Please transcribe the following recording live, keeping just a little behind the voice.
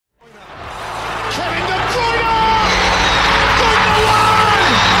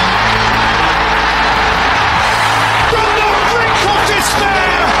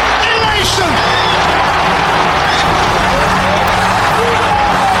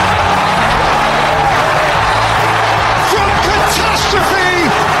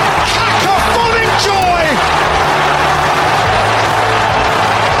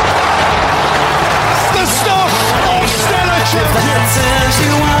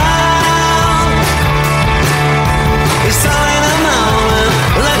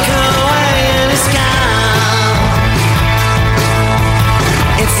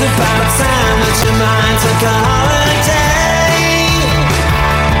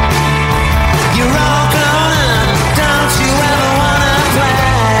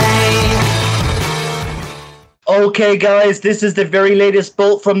Okay, guys, this is the very latest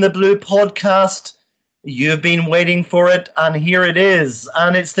Bolt from the Blue podcast. You've been waiting for it, and here it is.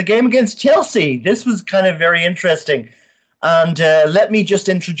 And it's the game against Chelsea. This was kind of very interesting. And let me just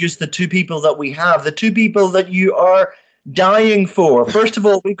introduce the two people that we have, the two people that you are dying for. First of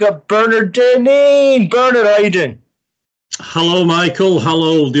all, we've got Bernard Deneen. Bernard, how are you doing? Hello, Michael.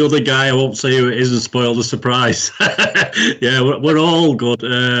 Hello, the other guy. I won't say who it is and spoil the surprise. Yeah, we're all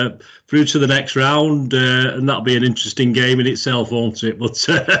good. Through to the next round, and that'll be an interesting game in itself, won't it? But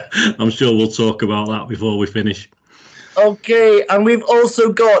I'm sure we'll talk about that before we finish. Okay, and we've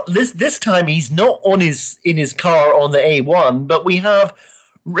also got this time he's not in his car on the A1, but we have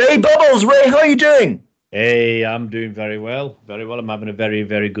Ray Bubbles. Ray, how are you doing? Hey, I'm doing very well. Very well. I'm having a very,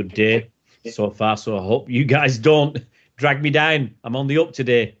 very good day so far. So I hope you guys don't drag me down. I'm on the up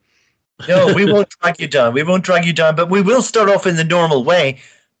today. No, we won't drag you down. We won't drag you down, but we will start off in the normal way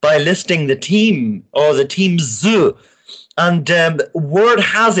by listing the team or the teams. And word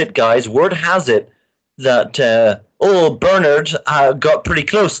has it, guys, that Bernard got pretty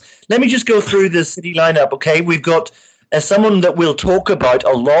close. Let me just go through the City lineup, okay? We've got someone that we'll talk about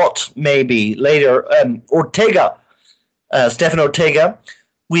a lot maybe later, Ortega, Stefan Ortega.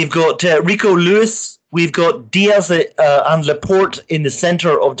 We've got Rico Lewis. We've got Diaz and Laporte in the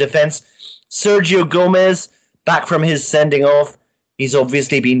centre of defence. Sergio Gomez, back from his sending off. He's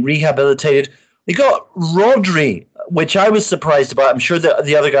obviously been rehabilitated. We got Rodri, which I was surprised about. I'm sure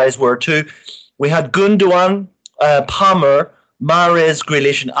the other guys were too. We had Gundogan, Palmer, Mahrez,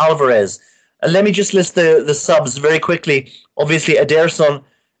 Grealish, and Alvarez. Let me just list the subs very quickly. Obviously, Ederson,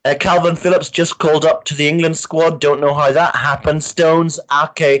 Calvin Phillips just called up to the England squad. Don't know how that happened. Stones,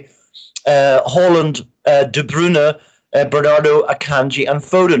 Ake, Holland, De Bruyne, Bernardo, Akanji, and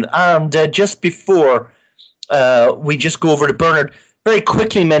Foden. And just before we just go over to Bernard, very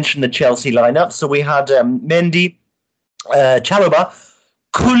quickly mention the Chelsea lineup. So we had Mendy, Chalobah,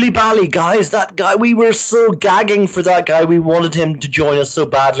 Koulibaly, guys. That guy, we were so gagging for that guy. We wanted him to join us so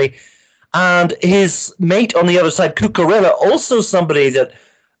badly. And his mate on the other side, Cucurella, also somebody that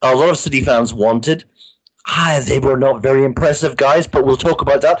a lot of City fans wanted. They were not very impressive, guys, but we'll talk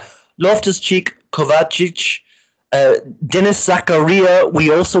about that. Loftus-Cheek, Kovacic, Denis Zakaria,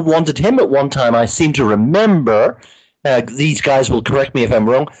 we also wanted him at one time, I seem to remember. These guys will correct me if I'm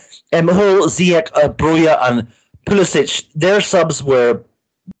wrong. Hull, Ziyech, Broja, and Pulisic. Their subs were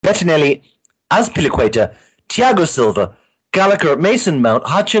Bettinelli, Azpilicueta, Thiago Silva, Gallagher, Mason Mount,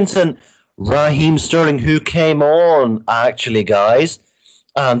 Hutchinson, Raheem Sterling, who came on, actually, guys.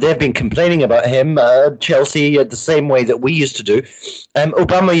 They've been complaining about him, Chelsea, the same way that we used to do.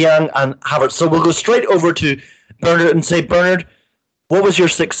 Aubameyang and Havertz. So we'll go straight over to Bernard and say, Bernard, what was your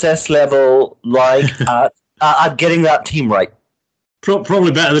success level like at getting that team right?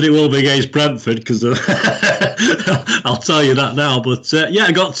 Probably better than it will be against Brentford, because I'll tell you that now. But yeah,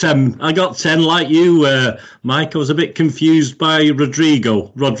 I got 10. I got 10 like you, Mike. I was a bit confused by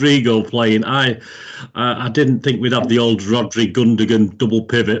Rodrigo playing. I didn't think we'd have the old Rodri Gundogan double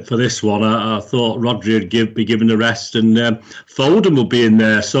pivot for this one. I thought Rodri would be given a rest, and Foden would be in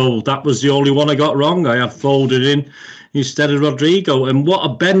there. So that was the only one I got wrong. I had Foden in instead of Rodrigo, and what a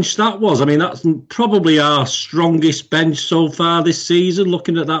bench that was. I mean, that's probably our strongest bench so far this season,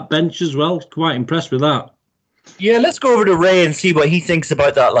 looking at that bench as well. Quite impressed with that. Yeah, let's go over to Ray and see what he thinks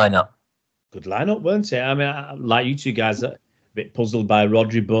about that lineup. Good lineup, weren't it? I mean, like you two guys, a bit puzzled by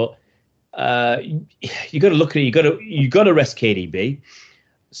Rodri, but you got to look at it. You got to rest KDB.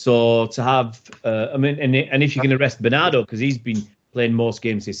 So to have, and if you're going to rest Bernardo, because he's been playing most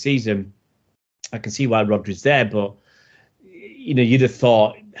games this season, I can see why Rodri's there, but you'd have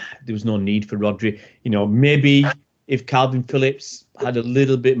thought there was no need for Rodri. Maybe if Calvin Phillips had a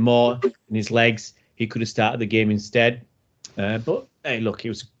little bit more in his legs, he could have started the game instead. But hey, look, it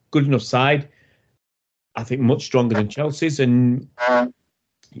was a good enough side. I think much stronger than Chelsea's, and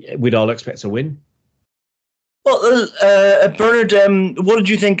we'd all expect a win. Well, Bernard, what did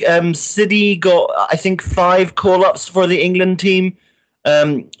you think? City got, I think, 5 call-ups for the England team.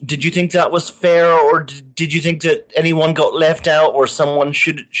 Did you think that was fair, or did you think that anyone got left out, or someone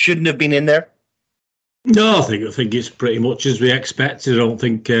shouldn't have been in there? No, I think it's pretty much as we expected. I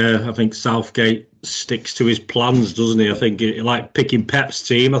think Southgate sticks to his plans, doesn't he? I think like picking Pep's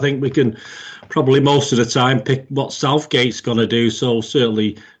team, I think we can probably most of the time pick what Southgate's going to do. So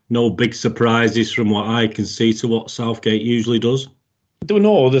certainly no big surprises from what I can see to what Southgate usually does. There were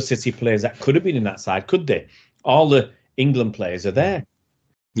no other City players that could have been in that side, could they? All the England players are there.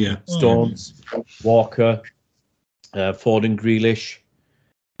 Yeah, Stones, Walker, Foden, Grealish.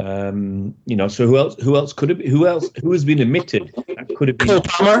 So who else could have? Who has been admitted? That could have been Cole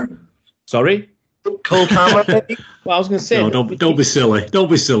Palmer. Sorry, Cole Palmer, maybe? Well, I was going to say, no, don't be silly. Don't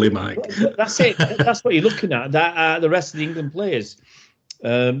be silly, Mike. That's it. That's what you're looking at. That the rest of the England players.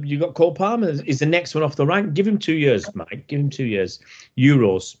 You got Cole Palmer is the next one off the rank. Give him 2 years, Mike. Give him 2 years.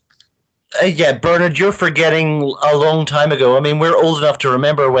 Euros. Yeah, Bernard, you're forgetting a long time ago. I mean, we're old enough to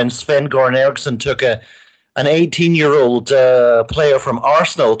remember when Sven-Goran Eriksson took an 18-year-old player from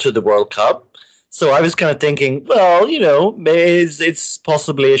Arsenal to the World Cup. So I was kind of thinking, well, it's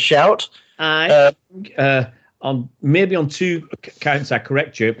possibly a shout. Maybe on 2 counts, I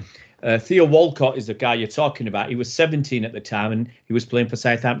correct you. Theo Walcott is the guy you're talking about. He was 17 at the time, and he was playing for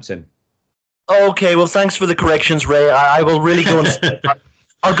Southampton. Okay, well, thanks for the corrections, Ray. I will really go and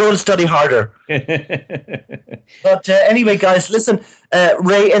I'll go and study harder. But anyway, guys, listen,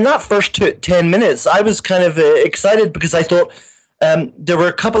 Ray, in that first 10 minutes, I was kind of excited because I thought there were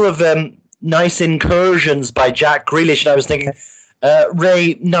a couple of nice incursions by Jack Grealish, and I was thinking,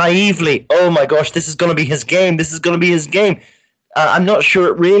 Ray, naively, oh my gosh, this is going to be his game. This is going to be his game. I'm not sure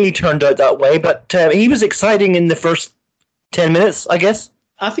it really turned out that way, but he was exciting in the first 10 minutes, I guess.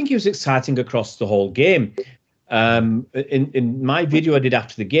 I think he was exciting across the whole game. In my video I did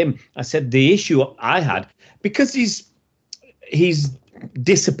after the game, I said the issue I had, because he's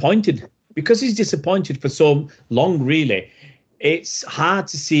disappointed. Because he's disappointed for so long, really, it's hard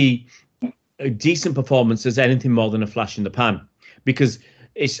to see a decent performance as anything more than a flash in the pan. Because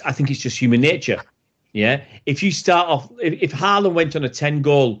I think it's just human nature. Yeah, if you start off, if Haaland went on a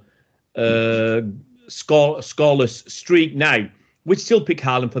 10-goal scoreless streak now, we'd still pick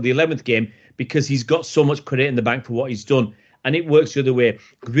Haaland for the 11th game because he's got so much credit in the bank for what he's done, and it works the other way.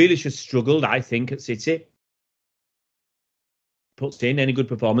 Grealish has struggled, I think, at City. Puts in any good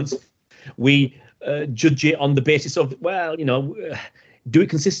performance, we judge it on the basis of, well, do it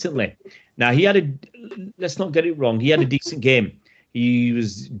consistently. Now let's not get it wrong. He had a decent game. He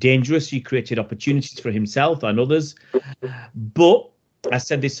was dangerous. He created opportunities for himself and others. But I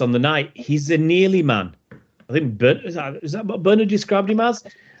said this on the night, he's a nearly man. I think is that what Bernard described him as?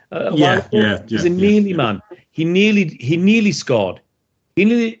 He's a nearly man. He nearly scored. He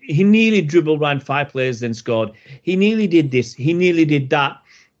nearly dribbled around 5 players, then scored. He nearly did this. He nearly did that.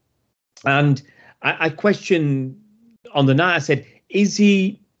 And I questioned on the night, I said,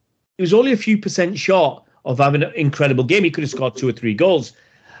 he was only a few % short of having an incredible game. He could have scored 2 or 3 goals.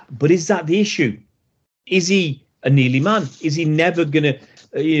 But is that the issue? Is he a nearly man? Is he never going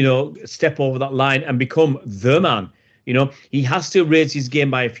to, step over that line and become the man? He has to raise his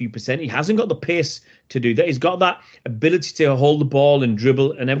game by a few %. He hasn't got the pace to do that. He's got that ability to hold the ball and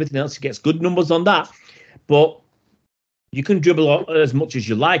dribble and everything else. He gets good numbers on that. But you can dribble as much as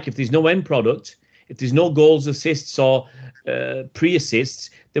you like. If there's no end product, if there's no goals, assists, or pre-assists,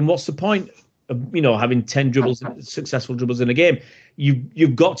 then what's the point of having 10 successful dribbles in a game?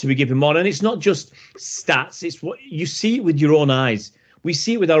 You've got to be giving more. And it's not just stats. It's what you see it with your own eyes. We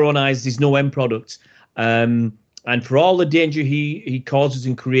see it with our own eyes. There's no end product. And for all the danger he causes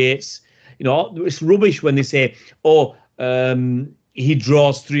and creates, it's rubbish when they say, he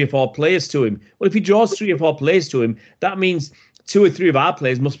draws 3 or 4 players to him. Well, if he draws 3 or 4 players to him, that means 2 or 3 of our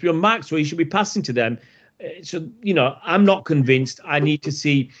players must be on mark, so he should be passing to them. So, I'm not convinced. I need to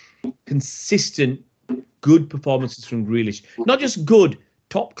see consistent, good performances from Grealish. Not just good,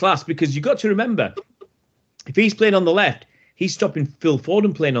 top class, because you've got to remember, if he's playing on the left, he's stopping Phil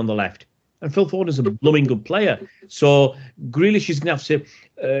Foden playing on the left. And Phil Foden's a blooming good player. So Grealish is going to have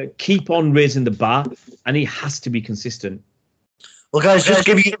to keep on raising the bar, and he has to be consistent. Well, guys, just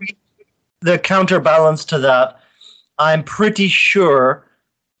give you the counterbalance to that. I'm pretty sure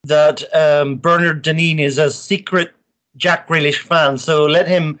that Bernard Deneen is a secret Jack Grealish fan, so let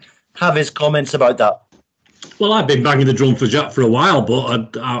him have his comments about that. Well, I've been banging the drum for Jack for a while,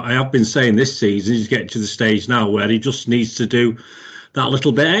 but I have been saying this season he's getting to the stage now where he just needs to do that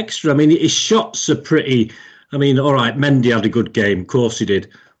little bit extra. I mean, his shots are pretty... I mean, all right, Mendy had a good game, of course he did,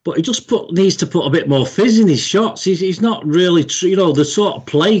 but he just needs to put a bit more fizz in his shots. He's not really, the sort of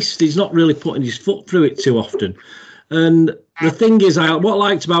placed. He's not really putting his foot through it too often. And the thing is, what I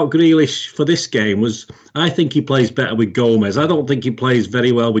liked about Grealish for this game was I think he plays better with Gomez. I don't think he plays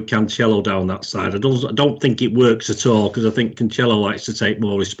very well with Cancelo down that side. I don't think it works at all because I think Cancelo likes to take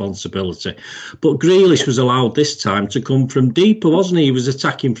more responsibility. But Grealish was allowed this time to come from deeper, wasn't he? He was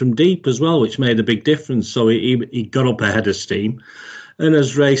attacking from deep as well, which made a big difference. So he got up ahead of steam. And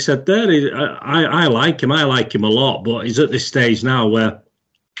as Ray said there, I like him. I like him a lot. But he's at this stage now where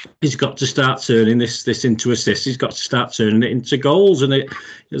he's got to start turning this into assists. He's got to start turning it into goals. And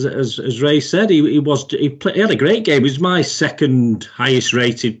as Ray said, he had a great game. He was my second highest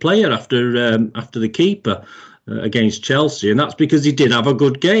rated player after the keeper. against Chelsea, and that's because he did have a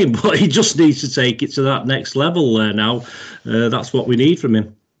good game, but he just needs to take it to that next level now. That's what we need from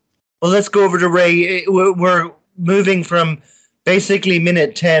him. Well, let's go over to Ray. We're moving from basically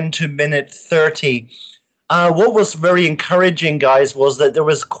minute 10 to minute 30. What was very encouraging, guys, was that there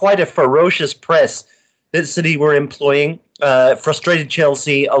was quite a ferocious press that City were employing, frustrated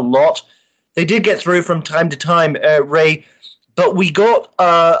Chelsea a lot. They did get through from time to time, Ray, but we got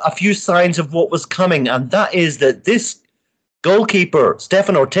a few signs of what was coming, and that is that this goalkeeper,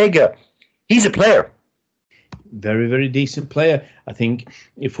 Stefan Ortega, he's a player. Very, very decent player. I think,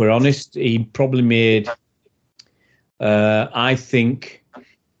 if we're honest, he probably made, I think,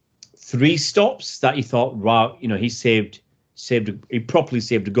 3 stops that he thought, wow, he properly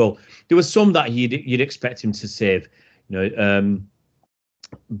saved a goal. There were some that you'd expect him to save, but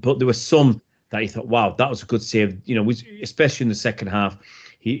there were some that he thought, wow, that was a good save. Especially in the second half,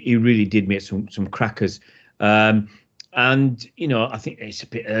 he really did make some crackers. And I think it's a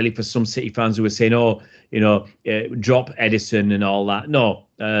bit early for some City fans who were saying, drop Edison and all that. No,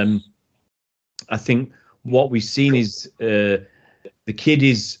 I think what we've seen is the kid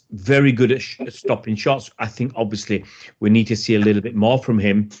is very good at stopping shots. I think obviously we need to see a little bit more from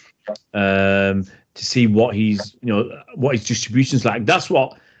him to see what what his distribution's like. That's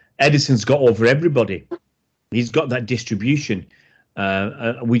what Edison's got over everybody. He's got that distribution.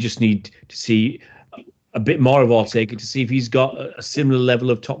 We just need to see a bit more of Ortega to see if he's got a similar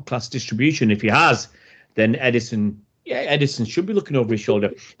level of top class distribution. If he has, then Edison should be looking over his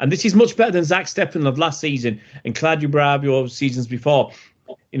shoulder. And this is much better than Zach Steffen of last season and Claudio Bravio of seasons before.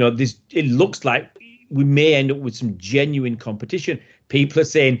 It looks like we may end up with some genuine competition. People are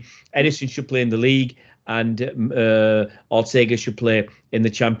saying Edison should play in the league and Ortega should play in the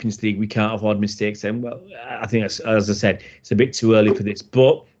Champions League. We can't afford mistakes. And well, I think, as I said, it's a bit too early for this.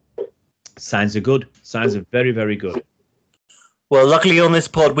 But signs are good. Signs are very, very good. Well, luckily on this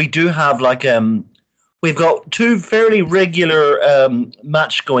pod, we do have we've got 2 fairly regular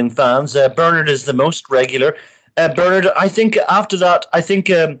match-going fans. Bernard is the most regular. Bernard, I think after that,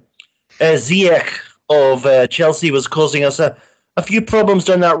 Ziyech of Chelsea was causing us a few problems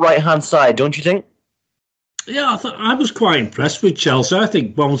down that right-hand side, don't you think? Yeah, I was quite impressed with Chelsea. I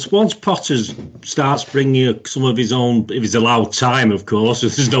think once Potter starts bringing some of his own, if he's allowed time, of course,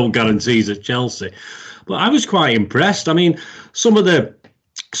 there's no guarantees at Chelsea. But I was quite impressed. I mean, some of the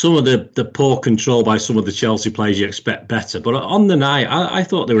poor control by some of the Chelsea players you expect better. But on the night, I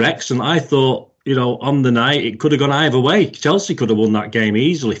thought they were excellent. I thought, on the night, it could have gone either way. Chelsea could have won that game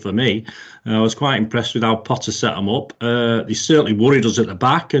easily for me. I was quite impressed with how Potter set them up. He certainly worried us at the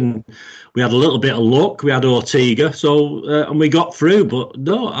back, and we had a little bit of luck. We had Ortega, and we got through. But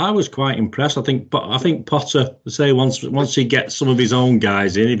no, I was quite impressed. I think Potter, once he gets some of his own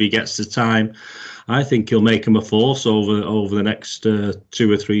guys in, if he gets the time, I think he'll make him a force over the next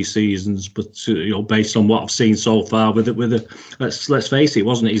 2 or 3 seasons. But based on what I've seen so far, let's face it, it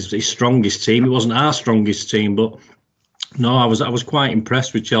wasn't his strongest team. It wasn't our strongest team, but no, I was quite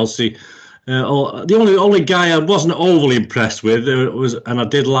impressed with Chelsea. The only guy I wasn't overly impressed with and I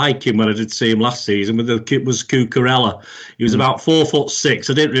did like him when I did see him last season, was Cucurella. He was about 4'6".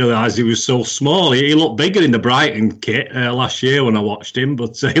 I didn't realise he was so small. He looked bigger in the Brighton kit last year when I watched him,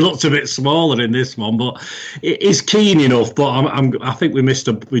 but he looked a bit smaller in this one. But he's keen enough. But I think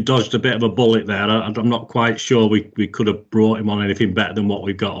we dodged a bit of a bullet there. I'm not quite sure we could have brought him on anything better than what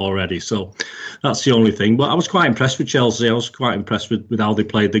we've got already. So that's the only thing. But I was quite impressed with Chelsea. I was quite impressed with how they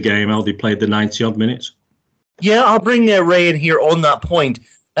played the game, how they played the 90-odd minutes. Yeah, I'll bring Ray in here on that point.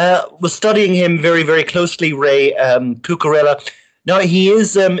 Was studying him very, very closely, Ray, Cucurella. Now,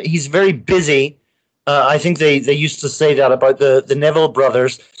 he's very busy. I think they used to say that about the Neville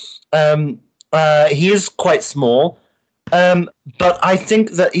brothers. He is quite small, but I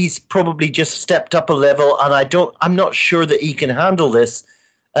think that he's probably just stepped up a level, and I'm not sure that he can handle this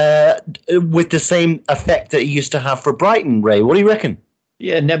with the same effect that he used to have for Brighton, Ray. What do you reckon?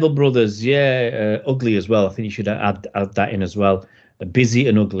 Yeah, Neville brothers. Yeah, ugly as well. I think you should add that in as well. Busy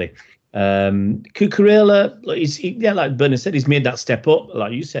and ugly. Cucurella, like Bernard said, he's made that step up.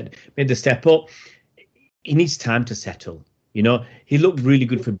 Like you said, made the step up. He needs time to settle. He looked really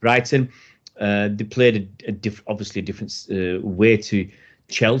good for Brighton. They played obviously a different way to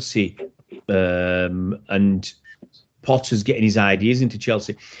Chelsea, and Potter's getting his ideas into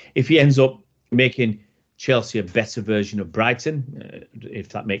Chelsea. If he ends up making Chelsea a better version of Brighton, if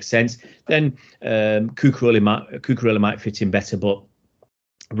that makes sense, then Cucurella might fit in better. But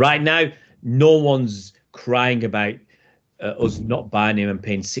right now, no one's crying about us not buying him and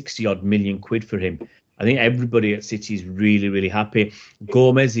paying 60-odd million quid for him. I think everybody at City is really, really happy.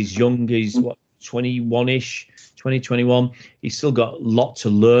 Gomez is young. He's 21-ish, 2021. He's still got a lot to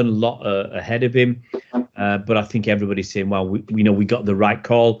learn, a lot ahead of him. But I think everybody's saying, well, we got the right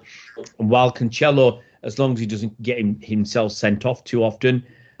call. And while Cancelo, as long as he doesn't get himself sent off too often,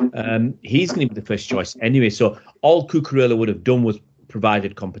 he's going to be the first choice anyway. So all Cucurella would have done was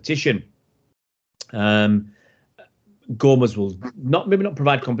provided competition. Gomez will maybe not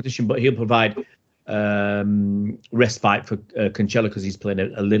provide competition, but he'll provide respite for Cancelo because he's playing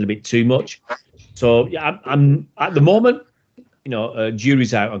a little bit too much. So yeah, I'm at the moment,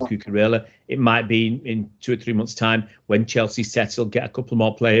 jury's out on Cucurella. It might be in 2 or 3 months' time when Chelsea settle, get a couple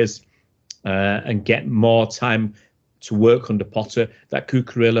more players, and get more time to work under Potter, that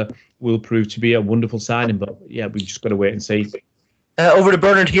Cucurella will prove to be a wonderful signing. But yeah, we've just got to wait and see. Over to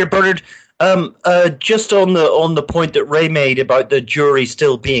Bernard here. Bernard, just on the point that Ray made about the jury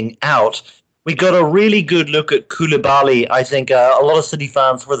still being out, we got a really good look at Koulibaly. I think a lot of City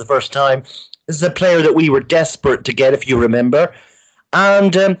fans for the first time. This is a player that we were desperate to get, if you remember.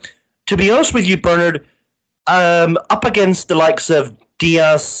 And to be honest with you, Bernard, up against the likes of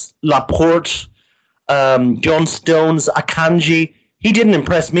Diaz, Laporte, John Stones, Akanji, he didn't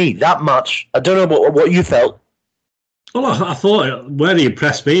impress me that much. I don't know what you felt. Well, I thought where he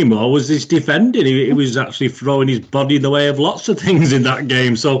impressed me more was his defending. He was actually throwing his body in the way of lots of things in that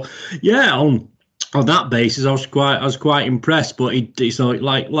game. So, yeah, on that basis, I was quite impressed. But it's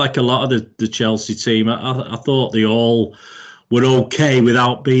like a lot of the Chelsea team, I thought they all were okay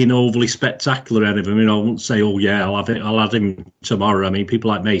without being overly spectacular. Any of them, I wouldn't say, oh yeah, I'll have him tomorrow. I mean, people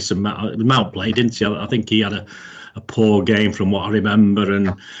like Mason Mount played, didn't he? I think he had a poor game from what I remember,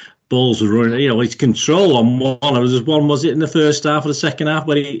 and balls were running. His control on one. Was it in the first half or the second half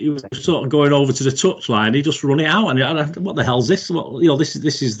when he was sort of going over to the touchline? He just run it out, and what the hell's this?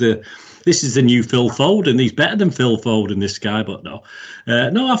 This is the new Phil Foden. He's better than Phil Foden, this guy. But no.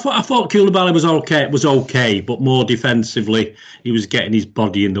 I thought Koulibaly was okay. It was okay, but more defensively, he was getting his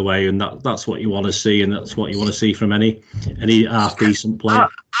body in the way, and that's what you want to see, and that's what you want to see from any half decent player.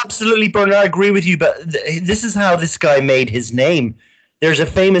 Absolutely, Bernard. I agree with you. But this is how this guy made his name. There's a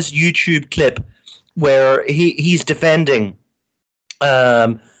famous YouTube clip where he's defending,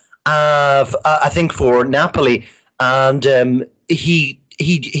 I think for Napoli, and he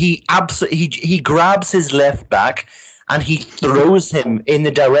grabs his left back and he throws him in the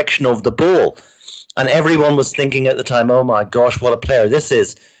direction of the ball, and everyone was thinking at the time, "Oh my gosh, what a player this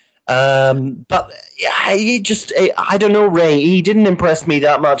is!" But I don't know, Ray. He didn't impress me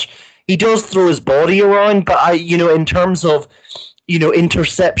that much. He does throw his body around, but in terms of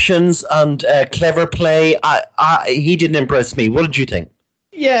interceptions and clever play, he didn't impress me. What did you think?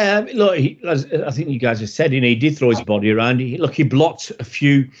 Yeah, look, I think you guys have said, he did throw his body around. He blocked a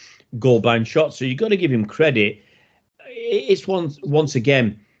few goal-bound shots, so you've got to give him credit. It's once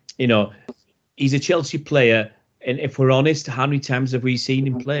again, he's a Chelsea player, and if we're honest, how many times have we seen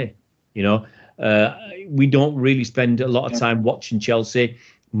him play? We don't really spend a lot of time watching Chelsea,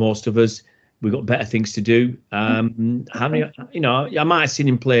 most of us. We've got better things to do. How many? I might have seen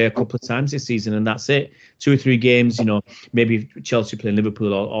him play a couple of times this season, and that's it. 2 or 3 games. Maybe Chelsea playing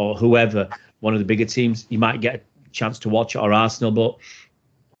Liverpool or whoever, one of the bigger teams, you might get a chance to watch it, or Arsenal. But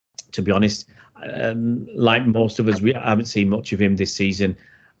to be honest, like most of us, we haven't seen much of him this season.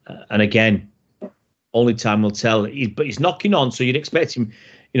 And again, only time will tell. But he's knocking on, so you'd expect him.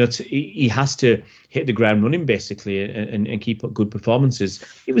 He has to hit the ground running basically and keep up good performances.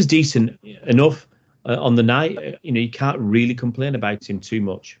 It was decent enough on the night. You can't really complain about him too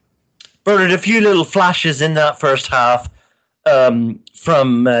much. Bernard, a few little flashes in that first half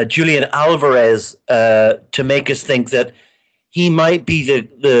from Julian Alvarez to make us think that he might be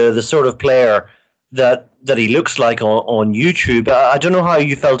the sort of player that he looks like on YouTube. I don't know how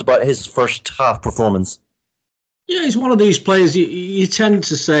you felt about his first half performance. Yeah, he's one of these players you tend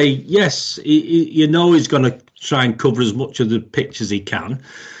to say, yes, he's going to try and cover as much of the pitch as he can.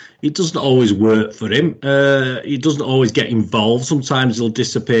 It doesn't always work for him. He doesn't always get involved. Sometimes he'll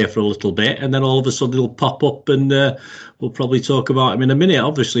disappear for a little bit, and then all of a sudden he'll pop up, and we'll probably talk about him in a minute.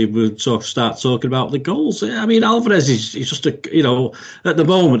 Obviously, we'll start talking about the goals. I mean, Alvarez is just at the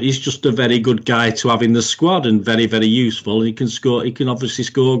moment, he's just a very good guy to have in the squad and very, very useful. He can score. He can obviously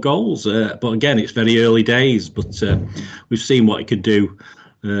score goals. But again, it's very early days. But we've seen what he could do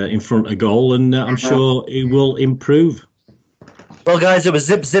in front of goal, and I'm sure he will improve. Well, guys, it was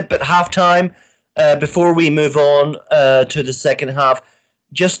zip at halftime. Before we move on to the second half,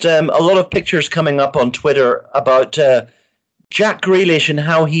 just a lot of pictures coming up on Twitter about Jack Grealish and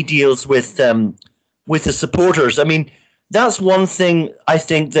how he deals with the supporters. I mean, that's one thing I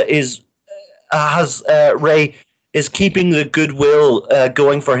think that has Ray is keeping the goodwill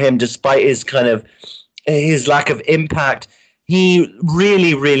going for him despite his lack of impact. He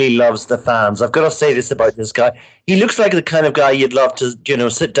really, really loves the fans. I've got to say this about this guy. He looks like the kind of guy you'd love to,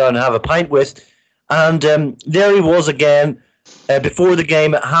 sit down and have a pint with. And there he was again before the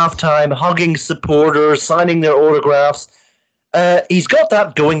game at halftime, hugging supporters, signing their autographs. He's got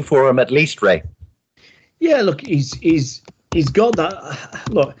that going for him, at least, Ray. Yeah, look, he's got that.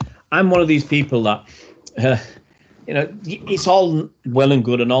 Look, I'm one of these people that, it's all well and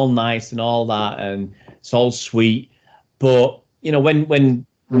good and all nice and all that, and it's all sweet. But, when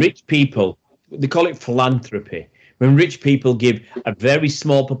rich people, they call it philanthropy, when rich people give a very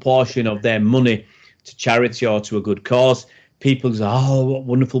small proportion of their money to charity or to a good cause, people say, oh, what a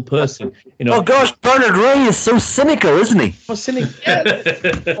wonderful person. Oh, gosh, Bernard Ray is so cynical, isn't he? Oh, cynical. Yeah.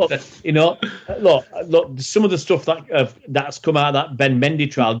 Look, some of the stuff that's come out of that Ben Mendy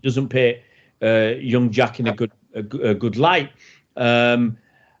trial doesn't pay young Jack in a good light.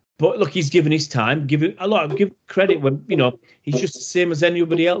 But look, he's given his time. Give credit when he's just the same as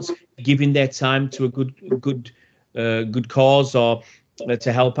anybody else, giving their time to a good cause or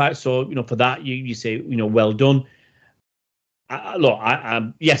to help out. So for that you say well done.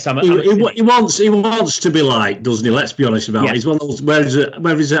 Yes, he wants to be liked, doesn't he? Let's be honest about it. He's one of those where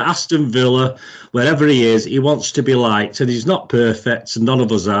he's at Aston Villa, wherever he is, he wants to be liked, and he's not perfect, and none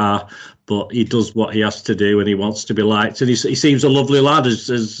of us are. But he does what he has to do, and he wants to be liked. And he seems a lovely lad,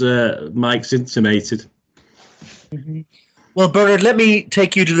 as Mike's intimated. Mm-hmm. Well, Bernard, let me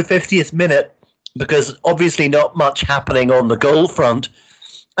take you to the 50th minute, because obviously not much happening on the goal front.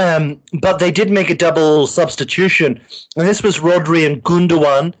 But they did make a double substitution. And this was Rodri and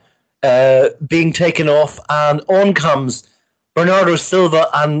Gundogan being taken off. And on comes Bernardo Silva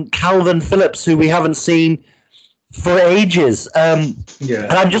and Calvin Phillips, who we haven't seen for ages. And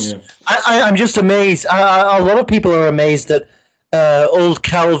I'm just amazed. A lot of people are amazed that old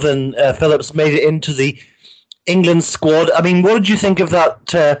Calvin Phillips made it into the England squad. I mean, what did you think of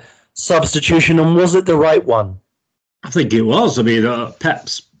that substitution, and was it the right one? I think it was. I mean,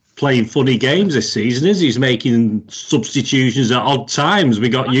 Pep's playing funny games this season, is he's making substitutions at odd times. We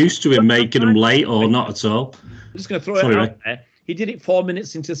got used to him making them late or not at all. I'm just going to throw it out there. He did it 4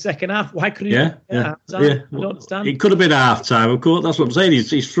 minutes into the second half. Why couldn't he do it at half time? I don't understand. It could have been half time, of course. That's what I'm saying.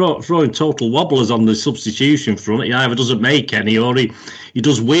 He's throwing total wobblers on the substitution front. He either doesn't make any or he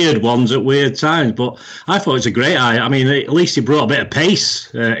does weird ones at weird times. But I thought it's a great eye. I mean, at least he brought a bit of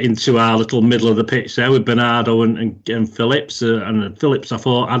pace into our little middle of the pitch there with Bernardo and Phillips. And Phillips, I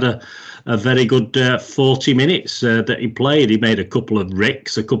thought, had a very good 40 minutes that he played. He made a couple of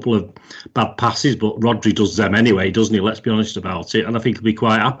ricks, a couple of bad passes, but Rodri does them anyway, doesn't he? Let's be honest about it. And I think he'll be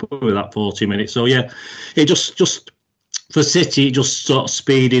quite happy with that 40 minutes. So, yeah, it just for City, it just sort of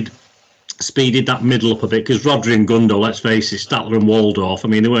speeded that middle up a bit, because Rodri and Gundo, let's face it, Statler and Waldorf, I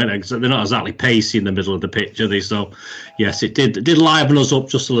mean, they're not exactly pacey in the middle of the pitch, are they? So, yes, it did liven us up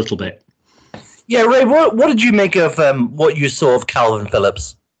just a little bit. Yeah, Ray, what did you make of what you saw of Calvin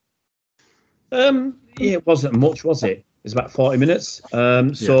Phillips? It wasn't much, was it? It was about 40 minutes.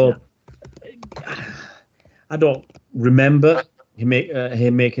 I don't remember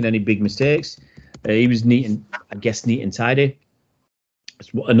him making any big mistakes. He was neat and tidy.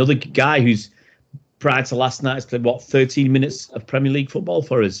 Another guy who's, prior to last night, has played 13 minutes of Premier League football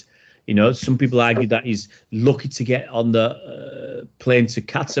for us. Some people argue that he's lucky to get on the plane to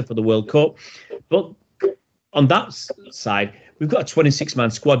Qatar for the World Cup, but on that side, we've got a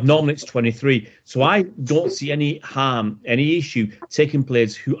 26-man squad. Normally it's 23. So I don't see any harm, any issue taking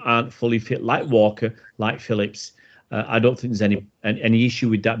players who aren't fully fit, like Walker, like Phillips. I don't think there's any issue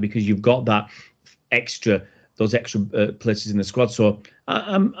with that, because you've got those extra places in the squad. So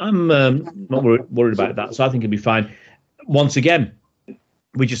I'm not worried about that. So I think it'll be fine. Once again,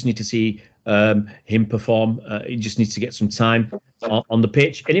 we just need to see him perform. He just needs to get some time on the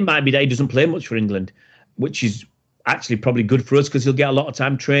pitch. And it might be that he doesn't play much for England, which is actually probably good for us, because he'll get a lot of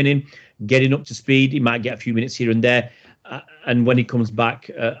time training, getting up to speed. He might get a few minutes here and there. And when he comes back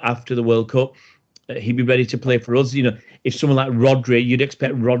after the World Cup, he'll be ready to play for us. If someone like Rodri, you'd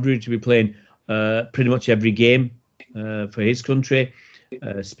expect Rodri to be playing pretty much every game for his country,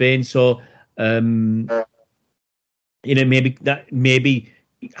 Spain. So, maybe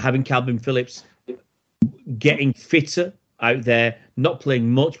having Calvin Phillips getting fitter out there, not playing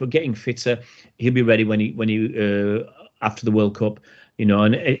much, but getting fitter, he'll be ready when he after the World Cup.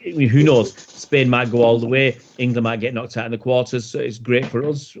 And who knows? Spain might go all the way. England might get knocked out in the quarters. So it's great for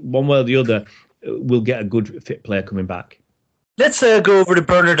us. One way or the other, we'll get a good fit player coming back. Let's go over to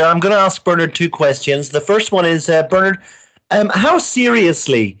Bernard. I'm going to ask Bernard two questions. The first one is, Bernard, how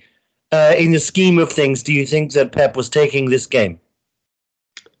seriously in the scheme of things, do you think that Pep was taking this game?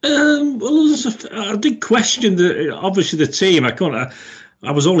 Well, I did question obviously the team.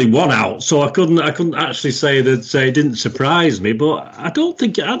 I was only one out, so I couldn't actually say that it didn't surprise me. But I don't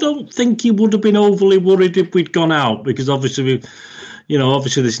think he would have been overly worried if we'd gone out, because obviously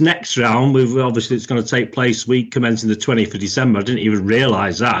obviously this next round, it's going to take place week commencing the 20th of December. I didn't even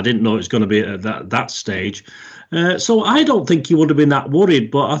realise that. I didn't know it was going to be at that stage. So I don't think he would have been that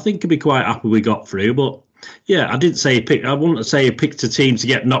worried, but I think he'd be quite happy we got through. But yeah, I wouldn't say he picked a team to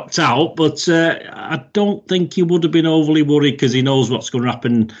get knocked out, but I don't think he would have been overly worried, because he knows what's going to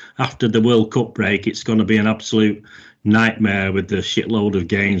happen after the World Cup break. It's going to be an absolute nightmare with the shitload of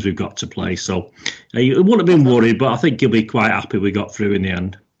games we've got to play. So he wouldn't have been worried, but I think he'll be quite happy we got through in the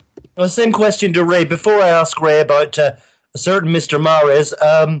end. Well, same question to Ray. Before I ask Ray about a certain Mr. Mahrez,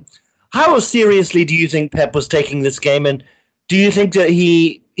 how seriously do you think Pep was taking this game, and do you think that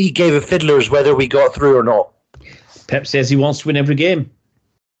he gave a fiddler's whether we got through or not? Pep says he wants to win every game.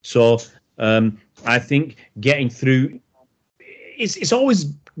 So I think getting through, it's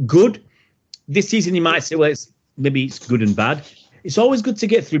always good. This season you might say, well, maybe it's good and bad. It's always good to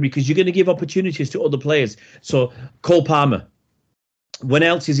get through, because you're going to give opportunities to other players. So Cole Palmer, when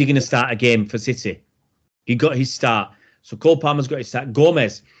else is he going to start a game for City? He got his start. So Cole Palmer's got his start.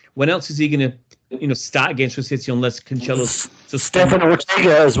 Gomez, when else is he going to start against for City unless Cancelo's Stefan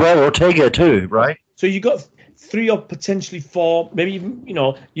Ortega as well. Ortega too, right? So you got 3 or potentially 4, maybe even,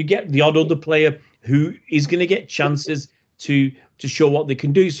 you get the odd other player who is going to get chances to show what they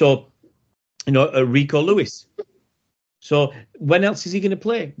can do. So, Rico Lewis. So when else is he going to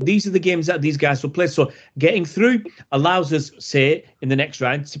play? These are the games that these guys will play. So getting through allows us, say, in the next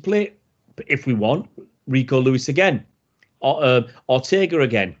round to play, if we want, Rico Lewis again, or Ortega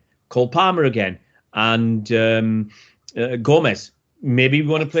again, Cole Palmer again, and Gomez. Maybe we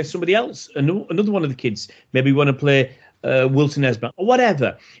want to play somebody else, another one of the kids. Maybe we want to play Wilton Esbern or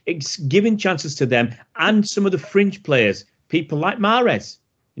whatever. It's giving chances to them and some of the fringe players, people like Mahrez.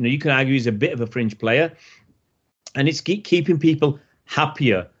 You can argue he's a bit of a fringe player, and it's keeping people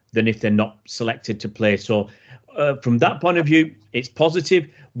happier than if they're not selected to play. So from that point of view, it's positive.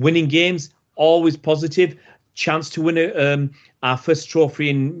 Winning games, always positive. Chance to win our first trophy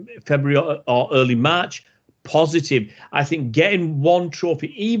in February or early March, positive. I think getting one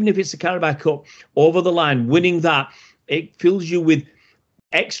trophy, even if it's the Carabao Cup, over the line, winning that, it fills you with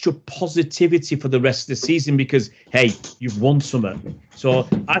extra positivity for the rest of the season, because, hey, you've won something. So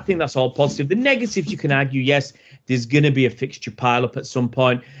I think that's all positive. The negatives, you can argue, yes, there's going to be a fixture pile-up at some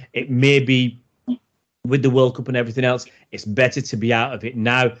point. It may be with the World Cup and everything else. It's better to be out of it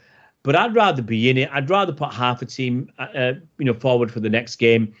now. But I'd rather be in it. I'd rather put half a team, forward for the next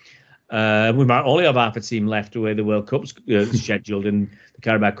game. We might only have half a team left the way the World Cup's scheduled, and the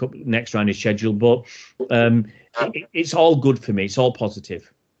Carabao Cup next round is scheduled. But it's all good for me. It's all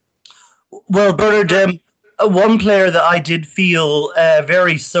positive. Well, Bernard, one player that I did feel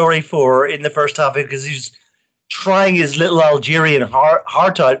very sorry for in the first half, because he's trying his little Algerian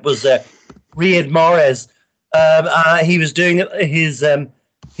heart out, was Riyad Mahrez. He was doing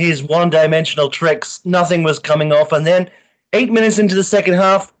his one-dimensional tricks. Nothing was coming off. And then 8 minutes into the second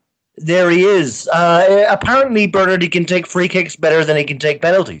half, there he is. Apparently, Bernard, he can take free kicks better than he can take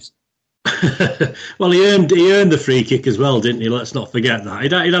penalties. Well, he earned the free kick as well, didn't he? Let's not forget that.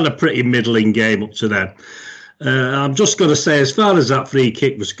 He'd had a pretty middling game up to then. I'm just going to say, as far as that free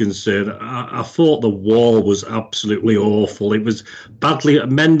kick was concerned, I thought the wall was absolutely awful. It was badly.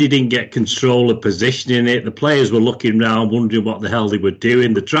 Mendy didn't get control of positioning it. The players were looking around, wondering what the hell they were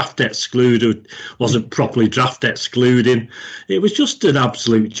doing. The draft excluder wasn't properly draft excluding. It was just an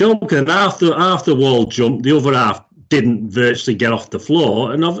absolute joke. And after the wall jumped, the other half didn't virtually get off the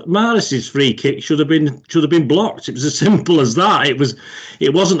floor, and Mahrez's free kick should have been blocked. It was as simple as that.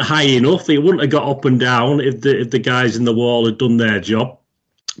 It wasn't high enough. It wouldn't have got up and down if the guys in the wall had done their job.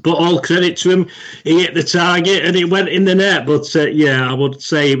 But all credit to him, he hit the target and it went in the net. But I would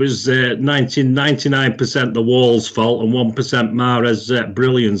say it was 99% the wall's fault and 1% Mahrez's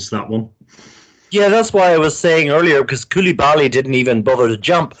brilliance, that one. Yeah, that's why I was saying earlier, because Koulibaly didn't even bother to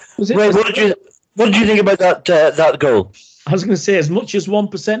jump. Ray, what did you think about that goal? I was going to say, as much as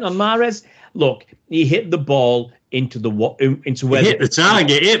 1% on Mahrez. Look, he hit the ball into where hit the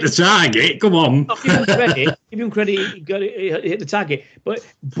target. Hit the target. Come on. Give him credit. He hit the target. But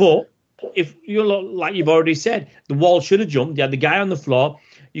if you look, like you've already said, the wall should have jumped. You had the guy on the floor.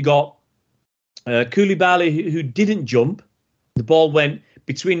 You got Koulibaly who didn't jump. The ball went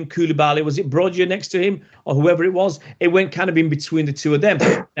between Koulibaly, was it Broja next to him or whoever it was? It went kind of in between the two of them.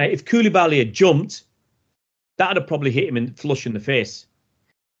 If Koulibaly had jumped, that would have probably hit him flush in the face.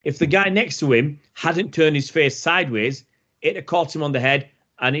 If the guy next to him hadn't turned his face sideways, it'd have caught him on the head,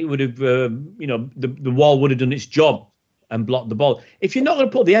 and it would have, the wall would have done its job and blocked the ball. If you're not going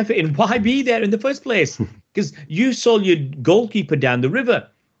to put the effort in, why be there in the first place? Because you saw your goalkeeper down the river.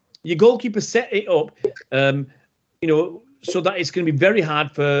 Your goalkeeper set it up, so that it's going to be very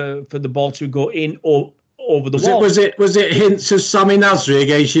hard for the ball to go in or over the wall. Was it hints of Sammy Nasri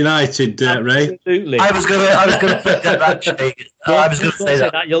against United, Ray? Absolutely. I was going to put that actually. I was going to say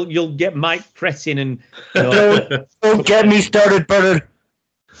that. You'll get Mike pressing and don't get me started, Bernard.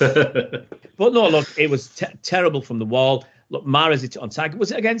 But no, look, it was terrible from the wall. Look, Mahrez hit it on target.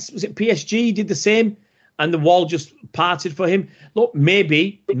 Was it PSG? He did the same, and the wall just parted for him. Look,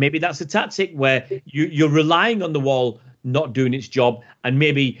 maybe that's a tactic where you're relying on the wall not doing its job, and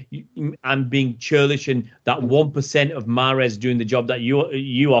maybe I'm being churlish, and that 1% of Mahrez doing the job that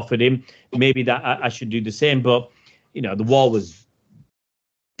you offered him, maybe that I should do the same. But the wall was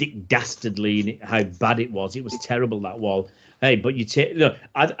dastardly in how bad it was. It was terrible, that wall. Hey, but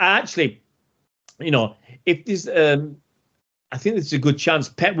I actually, if this, I think there's a good chance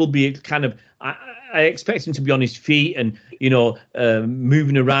Pep will be kind of. I expect him to be on his feet and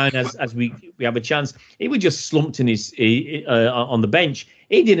moving around as we have a chance. He was just slumped in his on the bench.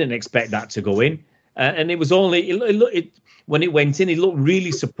 He didn't expect that to go in, and it was only when it went in, he looked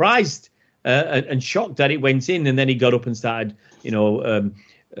really surprised and shocked that it went in, and then he got up and started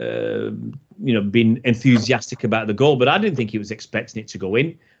being enthusiastic about the goal. But I didn't think he was expecting it to go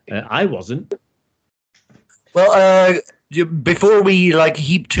in. I wasn't. Well, before we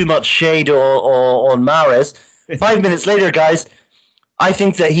heap too much shade on Mahrez, 5 minutes later, guys, I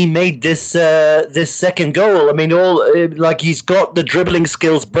think that he made this second goal. I mean, he's got the dribbling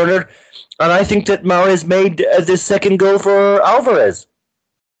skills, Bernard, and I think that Mahrez made this second goal for Alvarez.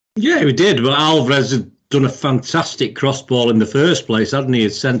 Yeah, he did. But Alvarez had done a fantastic cross ball in the first place, hadn't he?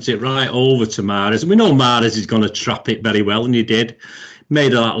 He'd sent it right over to Mahrez. And we know Mahrez is going to trap it very well, and he did.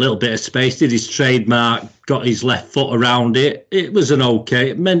 Made that little bit of space, did his trademark, got his left foot around it. It was an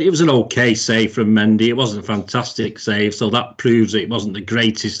okay save from Mendy. It wasn't a fantastic save, so that proves it wasn't the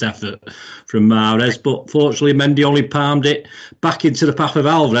greatest effort from Mahrez. But fortunately, Mendy only palmed it back into the path of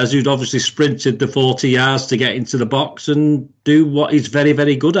Alvarez, who'd obviously sprinted the 40 yards to get into the box and do what he's very,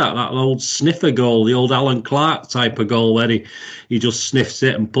 very good at, that old sniffer goal, the old Alan Clark type of goal where he just sniffs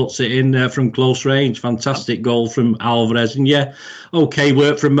it and puts it in from close range. Fantastic goal from Alvarez. And yeah, okay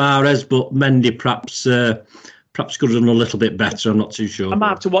work from Mahrez, but Mendy perhaps could have done a little bit better. I'm not too sure. I might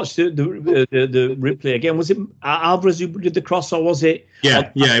have to watch the replay again. Was it Alvarez who did the cross, or was it?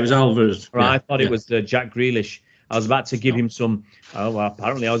 Yeah, it was Alvarez. Right, yeah, I thought it was Jack Grealish. I was about to give him some.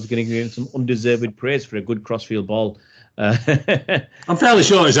 Apparently, I was going to give him some undeserved praise for a good crossfield ball. I'm fairly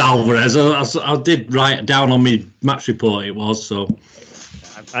sure it's Alvarez. I did write down on my match report it was. So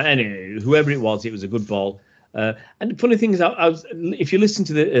anyway, whoever it was a good ball. And the funny thing is, if you listen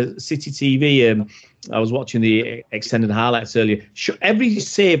to the City TV, I was watching the extended highlights earlier. Every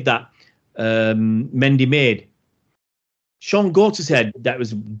save that Mendy made, Sean Gorter said that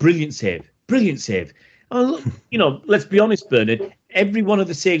was brilliant save. Let's be honest, Bernard. Every one of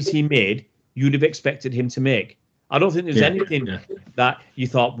the saves he made, you'd have expected him to make. I don't think there's anything that you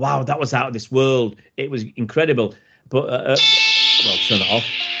thought, wow, that was out of this world. It was incredible. But turn it off.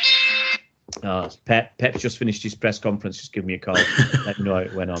 Pep just finished his press conference. Just give me a call. Let me know how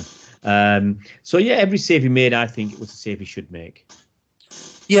it went on. So yeah, every save he made, I think it was a save he should make.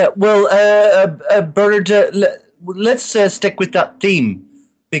 Yeah, well, Bernard, let's stick with that theme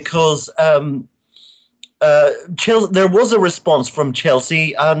because there was a response from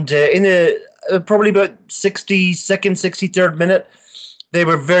Chelsea, and in probably about 62nd, 63rd minute, they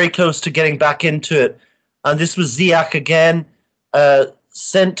were very close to getting back into it. And this was Ziyech again,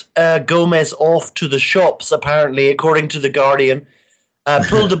 sent Gomez off to the shops, apparently, according to The Guardian,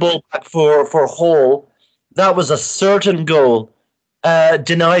 pulled the ball back for Hall. That was a certain goal,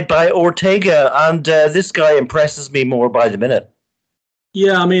 denied by Ortega, and this guy impresses me more by the minute.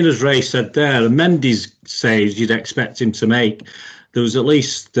 Yeah, I mean, as Ray said there, Mendy's saves you'd expect him to make. There was at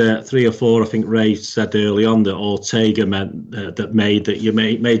least 3 or 4, I think Ray said early on, that Ortega made that you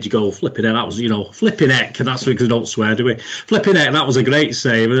made you go flipping heck. That was, flipping heck. That's because we don't swear, do we? Flipping heck, that was a great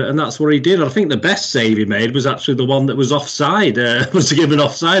save, and that's what he did. I think the best save he made was actually the one that was offside. Was given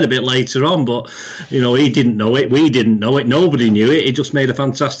offside a bit later on, but he didn't know it. We didn't know it. Nobody knew it. He just made a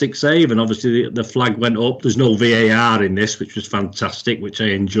fantastic save, and obviously the flag went up. There's no VAR in this, which was fantastic, which I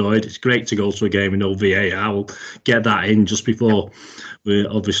enjoyed. It's great to go to a game with no VAR. We'll get that in just before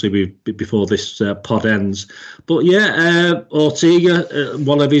before this pod ends. But yeah, Ortega,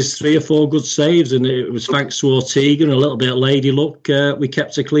 one of his 3 or 4 good saves, and it was thanks to Ortega and a little bit of lady luck, we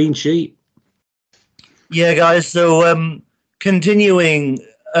kept a clean sheet. Yeah, guys. So continuing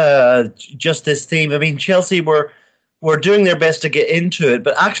just this theme. I mean, Chelsea were doing their best to get into it,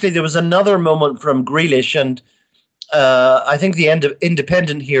 but actually there was another moment from Grealish, and I think the end of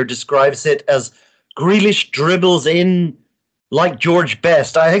Independent here describes it as Grealish dribbles in like George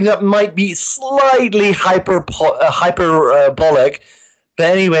Best. I think that might be slightly hyperbolic, but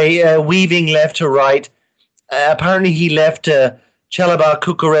anyway, weaving left to right. Apparently he left Chalobah,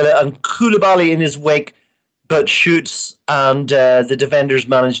 Cucurella and Koulibaly in his wake, but shoots, and the defenders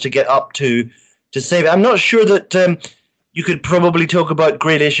managed to get up to save it. I'm not sure that you could probably talk about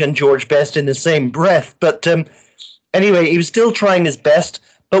Grealish and George Best in the same breath, but anyway, he was still trying his best.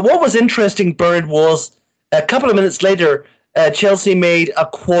 But what was interesting, Bernard, was a couple of minutes later, Chelsea made a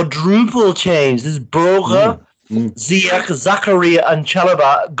quadruple change. This is Broga, Ziyech, Zakaria, and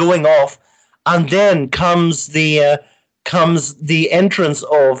Chalobah going off, and then comes the entrance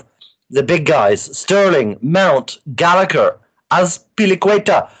of the big guys: Sterling, Mount, Gallagher,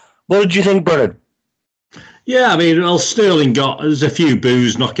 Azpilicueta. What did you think, Bernard? Yeah, I mean, well, Sterling there's a few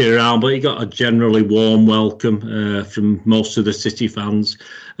boos knocking around, but he got a generally warm welcome from most of the City fans.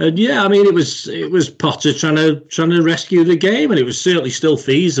 And yeah, I mean, it was Potter trying to rescue the game, and it was certainly still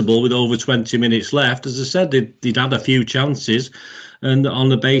feasible with over 20 minutes left. As I said, they'd had a few chances, and on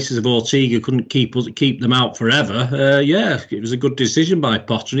the basis of Ortega couldn't keep them out forever. Yeah, it was a good decision by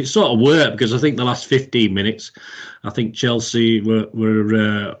Potter, and it sort of worked, because I think the last 15 minutes, I think Chelsea were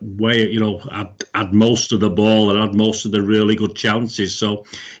way, had most of the ball and had most of the really good chances. So,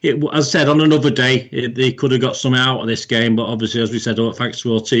 as I said, on another day, they could have got some out of this game, but obviously, as we said, thanks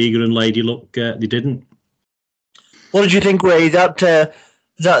to Ortega and Lady Luck, they didn't. What did you think, Ray? That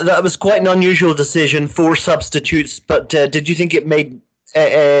was quite an unusual decision, 4 substitutes, but did you think it made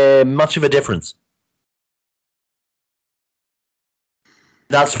much of a difference?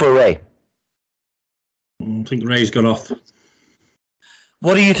 That's for Ray. I think Ray's gone off.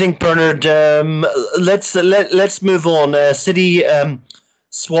 What do you think, Bernard? Let's move on. City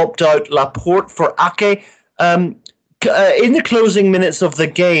swapped out Laporte for Ake. In the closing minutes of the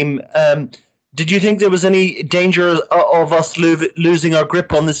game, did you think there was any danger of us losing our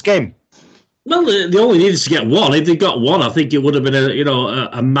grip on this game? Well, they only needed to get one. If they got one, I think it would have been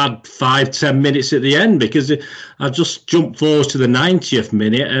a mad 5-10 minutes at the end, because I just jumped forward to the 90th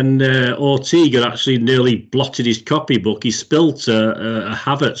minute, and Ortega actually nearly blotted his copybook. He spilt a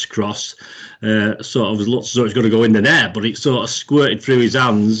Havertz cross. Sort of looked as though it's going to go in the net, but it sort of squirted through his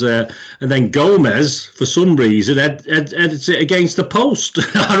hands. And then Gomez, for some reason, heads it against the post,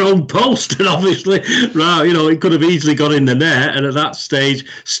 our own post. And obviously, right, it could have easily gone in the net. And at that stage,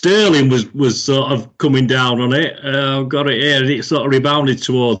 Sterling was sort of coming down on it. Got it here, and it sort of rebounded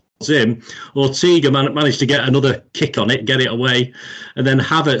towards him. Ortega managed to get another kick on it, get it away, and then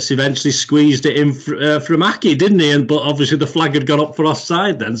Havertz eventually squeezed it in from Ake, didn't he? But obviously the flag had gone up for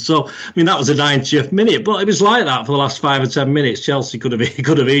offside then. So I mean, that was the 90th minute, but it was like that for the last 5 or 10 minutes. Chelsea could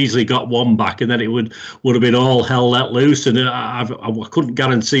have easily got one back, and then it would have been all hell let loose. And I couldn't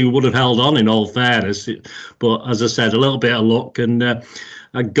guarantee we would have held on, in all fairness. But as I said, a little bit of luck, and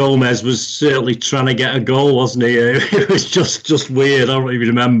Gomez was certainly trying to get a goal, wasn't he? It was just weird. I don't even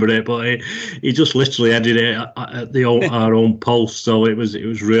remember it, but he just literally headed it at our own post. So it was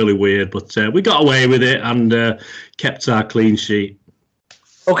really weird. But we got away with it and kept our clean sheet.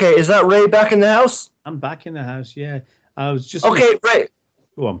 Okay, is that Ray back in the house? I'm back in the house. Yeah, I was just okay. Ray,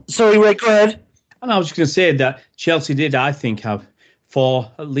 go on. Sorry, Ray. Go ahead. And I was just going to say that Chelsea did, I think, have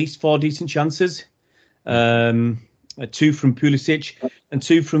at least 4 decent chances. 2 from Pulisic and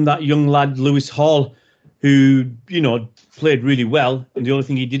 2 from that young lad Lewis Hall, who played really well, and the only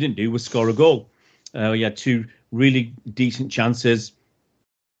thing he didn't do was score a goal. He had 2 really decent chances,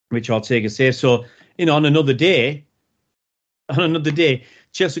 which Ortega saved. So on another day,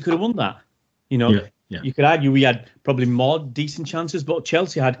 Chelsea could have won that. Yeah. You could argue we had probably more decent chances, but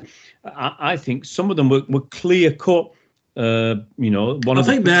Chelsea had, I think, some of them were clear cut. I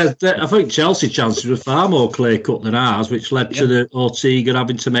think Chelsea chances were far more clear cut than ours, which led to the Ortega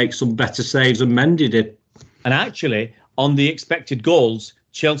having to make some better saves than Mendy did. And actually, on the expected goals,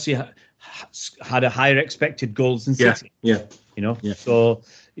 Chelsea had a higher expected goals than City. Yeah. So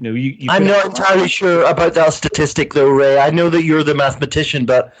I'm not entirely sure about that statistic, though, Ray. I know that you're the mathematician,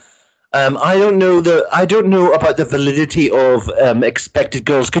 but I don't know about the validity of expected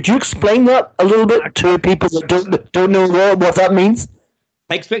goals. Could you explain that a little bit to people that don't know what that means?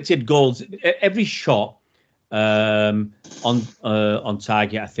 Expected goals. Every shot on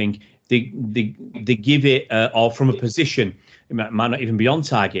target. I think they give it, or from a position, it might not even be on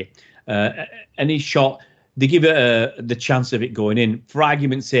target. Any shot, they give it the chance of it going in. For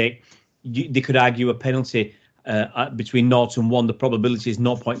argument's sake, they could argue a penalty between 0 and 1. The probability is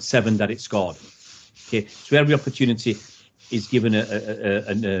 0.7 that it scored. Okay, so every opportunity is given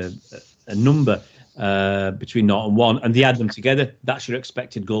a number between 0 and 1, and they add them together. That's your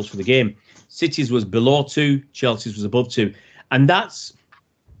expected goals for the game. City's was below 2, Chelsea's was above 2, and that's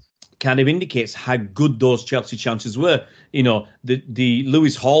kind of indicates how good those Chelsea chances were. You know, the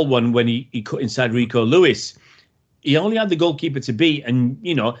Lewis Hall one, when he cut inside Rico Lewis, he only had the goalkeeper to beat, and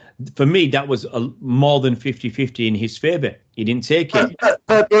you know, for me that was more than 50-50 in his favour. He didn't take it.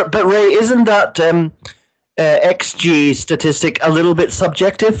 But Ray, isn't that XG statistic a little bit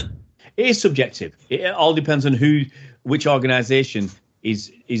subjective? It is subjective. It all depends on which organisation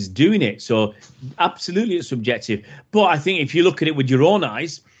is doing it. So absolutely it's subjective. But I think if you look at it with your own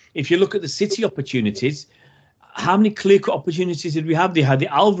eyes, if you look at the City opportunities, how many clear-cut opportunities did we have? They had the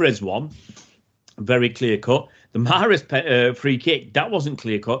Alvarez one, very clear-cut. The Mahrez free kick, that wasn't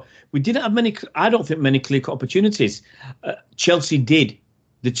clear-cut. We didn't have many, I don't think, many clear-cut opportunities. Chelsea did.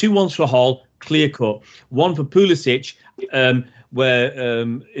 The 2 ones for Hall, clear-cut. One for Pulisic, where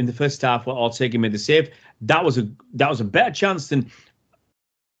in the first half where Ortega made the save. That was a better chance than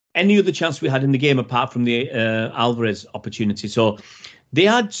any other chance we had in the game apart from the Alvarez opportunity. So they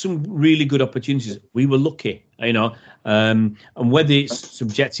had some really good opportunities. We were lucky, you know, and whether it's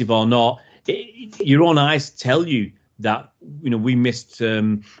subjective or not, your own eyes tell you that, you know, we missed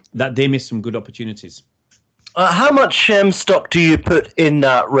that they missed some good opportunities. How much stock do you put in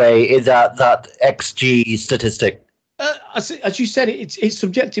that, Ray, in that XG statistic? As you said, it's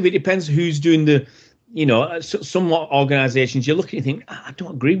subjective. It depends who's doing the, you know, some organisations you look at and think, I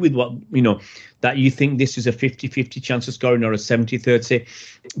don't agree with what, you know, that you think this is a 50-50 chance of scoring or a 70-30.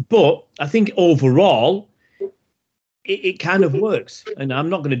 But I think overall, it kind of works. And I'm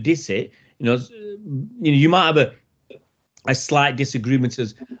not going to diss it. You know, you might have a slight disagreement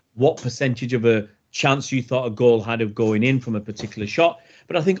as what percentage of a chance you thought a goal had of going in from a particular shot.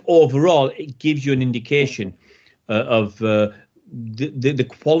 But I think overall, it gives you an indication of the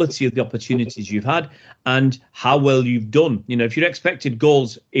quality of the opportunities you've had and how well you've done. You know, if your expected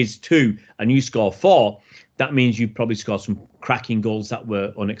goals is 2 and you score 4, that means you've probably scored some cracking goals that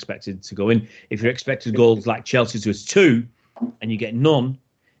were unexpected to go in. If your expected goals like Chelsea's was 2 and you get none,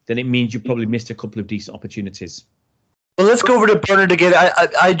 then it means you probably missed a couple of decent opportunities. Well, let's go over to Bernard again.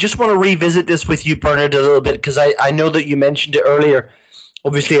 I just want to revisit this with you, Bernard, a little bit, because I know that you mentioned it earlier.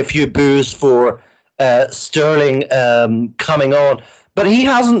 Obviously, a few boos for Sterling coming on, but he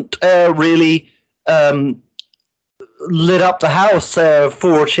hasn't really lit up the house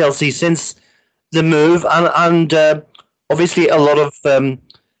for Chelsea since the move, and obviously a lot of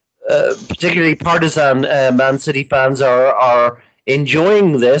particularly partisan Man City fans are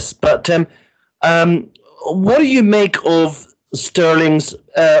enjoying this. But what do you make of Sterling's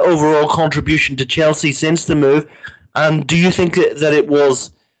overall contribution to Chelsea since the move, and do you think that it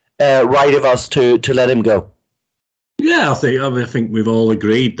was right of us to let him go? Yeah, I think we've all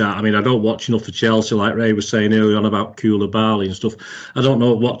agreed that. I mean, I don't watch enough for Chelsea, like Ray was saying earlier on about Koulibaly and stuff. I don't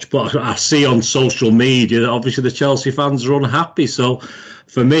know but I see on social media that obviously the Chelsea fans are unhappy. So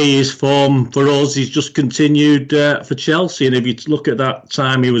for me, his form for us, he's just continued for Chelsea. And if you look at that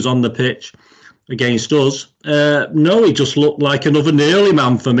time he was on the pitch against us, no, he just looked like another Nearly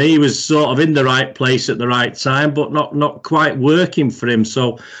man for me. He was sort of in the right place at the right time, but not quite working for him.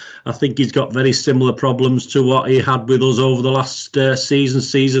 So I think he's got very similar problems to what he had with us over the last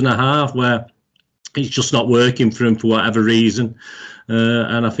season and a half, where it's just not working for him for whatever reason.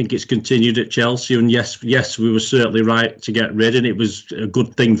 And I think it's continued at Chelsea. And yes, we were certainly right to get rid, and it was a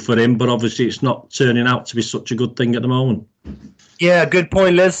good thing for him. But obviously, it's not turning out to be such a good thing at the moment. Yeah, good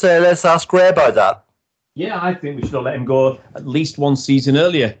point. Let's ask Ray about that. Yeah, I think we should have let him go at least one season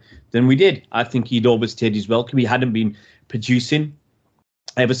earlier than we did. I think he'd overstayed his welcome. He hadn't been producing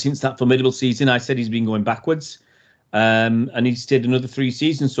ever since that formidable season. I said he's been going backwards, and he stayed another 3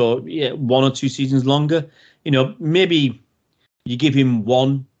 seasons. So yeah, 1 or 2 seasons longer. You know, maybe you give him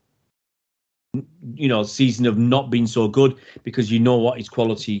one, you know, season of not being so good because you know what his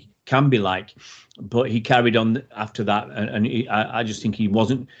quality can be like. But he carried on after that, and I just think he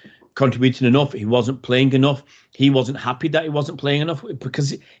wasn't contributing enough. He wasn't playing enough. He wasn't happy that he wasn't playing enough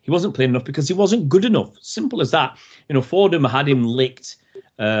because he wasn't playing enough because he wasn't good enough. Simple as that. You know, Fordham had him licked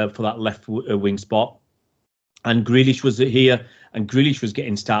for that left wing spot, and Grealish was here, and Grealish was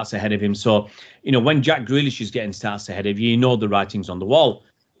getting starts ahead of him. So, you know, when Jack Grealish is getting starts ahead of you, you know the writing's on the wall.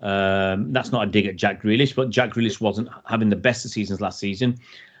 That's not a dig at Jack Grealish, but Jack Grealish wasn't having the best of seasons last season.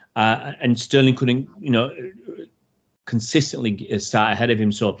 And Sterling couldn't, consistently start ahead of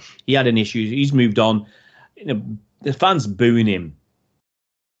him. So he had an issue. He's moved on. The fans booing him.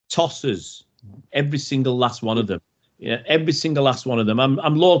 Tossers, every single last one of them. Yeah, every single last one of them.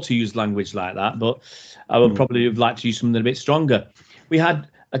 I'm loath to use language like that, but I would probably have liked to use something a bit stronger. We had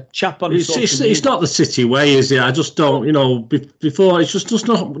a chap on. It's not the City way, is it? I just don't, before it's just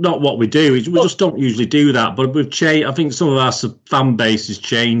not what we do. We just don't usually do that. But we've changed. I think some of our fan base has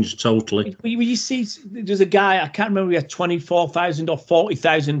changed totally. You see, there's a guy, I can't remember, he had 24,000 or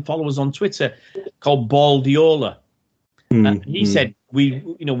 40,000 followers on Twitter called Baldiola. He said we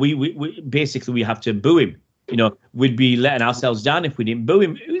basically we have to boo him. We'd be letting ourselves down if we didn't boo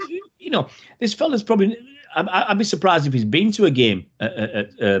him. This fella's probably. I'd be surprised if he's been to a game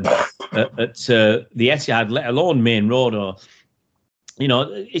at the Etihad, let alone Main Road. Or,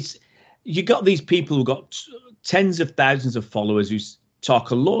 it's you got these people who've got tens of thousands of followers who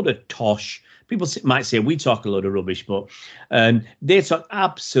talk a load of tosh. People might say we talk a load of rubbish, but they talk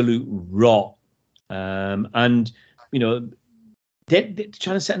absolute rot. And they're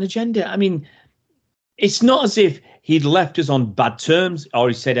trying to set an agenda. I mean, it's not as if he'd left us on bad terms or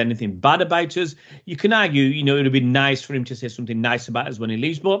he said anything bad about us. You can argue, it would have been nice for him to say something nice about us when he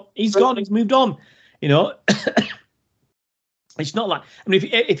leaves, but he's gone, he's moved on. It's not like,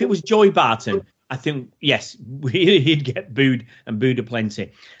 if it was Joey Barton, I think, yes, he'd get booed and booed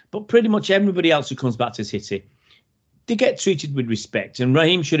aplenty. But pretty much everybody else who comes back to City, they get treated with respect. And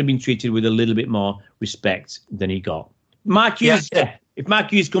Raheem should have been treated with a little bit more respect than he got. Mark Hughes, if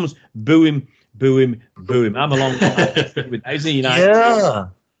Mark Hughes comes, boo him. I'm along with United. Yeah.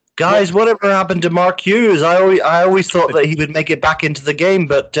 Guys, whatever happened to Mark Hughes? I always thought that he would make it back into the game,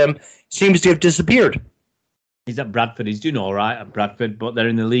 but seems to have disappeared. He's at Bradford. He's doing all right at Bradford, but they're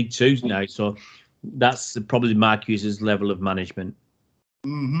in the League Two now, so that's probably Mark Hughes' level of management.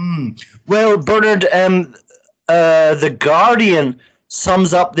 Mm-hmm. Well, Bernard, the Guardian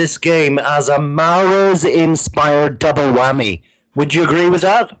sums up this game as a Mahrez-inspired double whammy. Would you agree with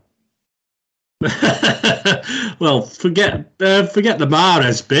that? Well, forget the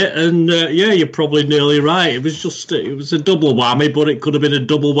Mahrez bit, and you're probably nearly right. It was a double whammy, but it could have been a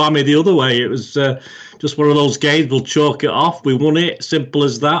double whammy the other way. It was just one of those games. We'll chalk it off. We won it, simple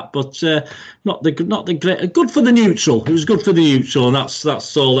as that. But not the great. Good for the neutral. It was good for the neutral, and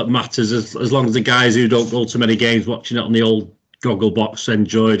that's all that matters. As long as the guys who don't go to many games watching it on the old goggle box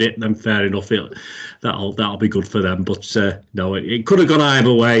enjoyed it, then fair enough. That'll be good for them. But no, it could have gone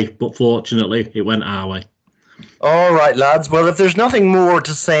either way, but fortunately it went our way. All right, lads. Well, if there's nothing more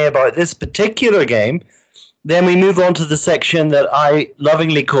to say about this particular game, then we move on to the section that I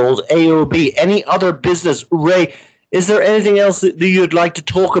lovingly called AOB. Any other business? Ray, is there anything else that you'd like to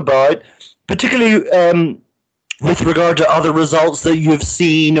talk about, particularly with regard to other results that you've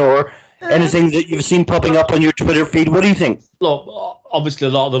seen or anything that you've seen popping up on your Twitter feed? What do you think? Look, obviously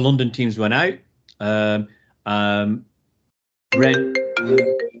a lot of the London teams went out. Sorry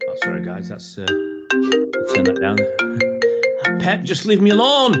guys, that's turn that down. Pep, just leave me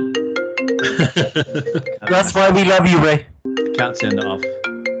alone. That's why we love you, Ray. Can't turn that off.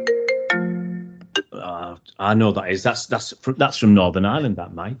 I know that is. That's from Northern Ireland.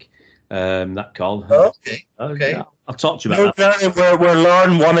 That Mike. That call. Okay. Yeah, I'll talk to you about that. We're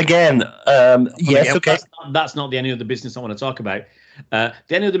Lauren one again. Yes. Okay. That's not the any other business I want to talk about. The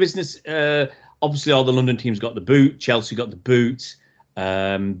any other business. Obviously, all the London teams got the boot. Chelsea got the boot.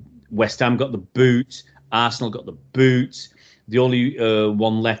 West Ham got the boot. Arsenal got the boot. The only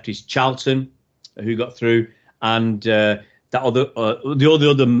one left is Charlton, who got through, and the other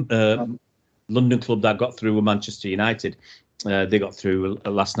London club that got through were Manchester United. They got through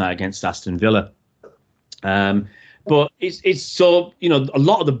last night against Aston Villa. But it's so, a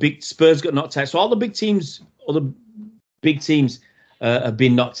lot of the big Spurs got knocked out. So all the big teams, have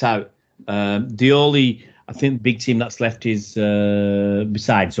been knocked out. The only, I think, big team that's left is,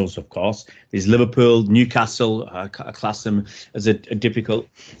 besides us, of course, is Liverpool, Newcastle. I class them as a difficult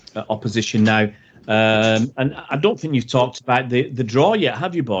opposition now. And I don't think you've talked about the draw yet,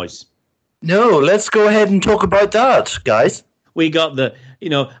 have you, boys? No, let's go ahead and talk about that, guys. We got I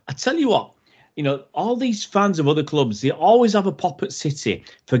tell you what, all these fans of other clubs, they always have a pop at City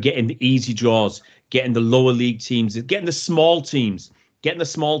for getting the easy draws, getting the lower league teams, getting the small teams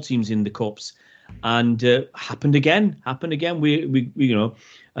in the cups. And happened again. We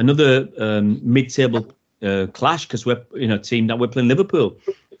another mid-table clash, because we're a team that we're playing Liverpool.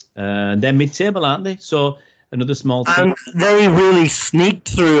 They're mid-table, aren't they? So another small team. And they really sneaked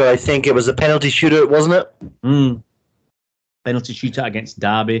through. I think it was a penalty shootout, wasn't it? penalty shootout against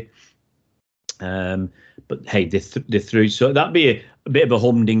Derby. But hey, they're through. So that'd be a bit of a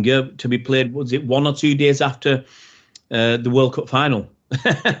humdinger to be played. Was it 1 or 2 days after the World Cup final?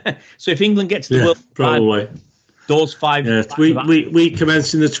 So if England gets to the World Cup probably. final, those 5. Yeah, we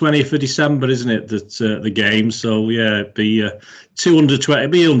commence in the 20th of December, isn't it? That the game. So yeah, it'd be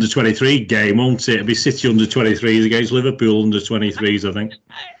it'd be under 23 game, won't it? It'd be City under 23s against Liverpool under 23s, I think.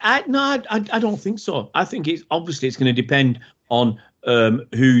 I don't think so. I think it's going to depend on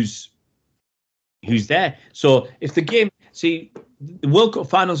who's there. So if the game, the World Cup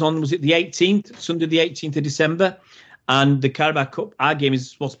finals was it the 18th, Sunday the 18th of December, and the Carabao Cup, our game is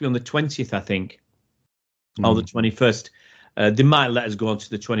supposed to be on the 20th, I think, or the 21st. They might let us go on to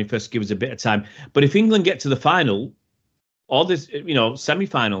the 21st, give us a bit of time. But if England get to the final, or this,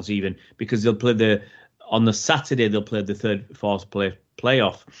 semi-finals even, because they'll play on the Saturday, they'll play the third, fourth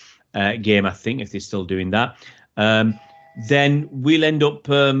playoff game, I think, if they're still doing that. Then we'll end up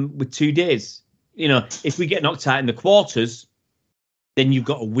with 2 days. If we get knocked out in the quarters, then you've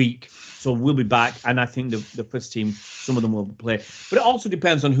got a week. So we'll be back, and I think the first team, some of them will play. But it also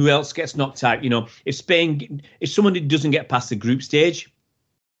depends on who else gets knocked out. If someone doesn't get past the group stage,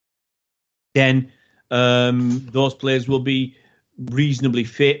 then those players will be reasonably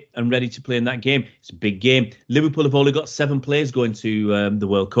fit and ready to play in that game. It's a big game. Liverpool have only got 7 players going to the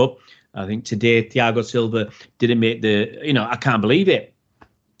World Cup. I think today Thiago Silva didn't make I can't believe it.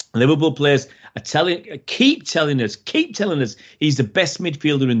 Liverpool players keep telling us he's the best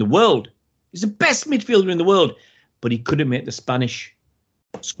midfielder in the world. He's the best midfielder in the world, but he couldn't make the Spanish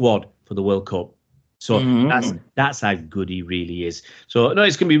squad for the World Cup. So that's how good he really is. So no,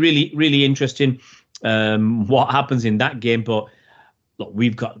 it's going to be really, really interesting what happens in that game. But look,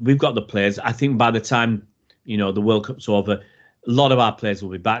 we've got the players. I think by the time the World Cup's over, a lot of our players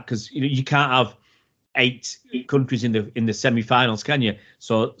will be back, because you can't have 8 countries in the semi-finals, can you?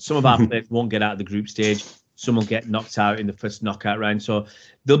 So some of our players won't get out of the group stage. Some will get knocked out in the first knockout round. So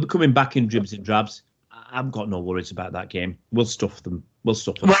they'll be coming back in dribs and drabs. I've got no worries about that game. We'll stuff them. Well,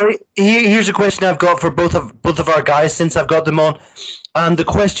 here's a question I've got for both of our guys since I've got them on, and the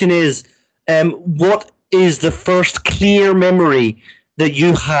question is, what is the first clear memory that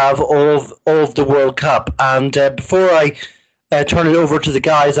you have of the World Cup? And before I turn it over to the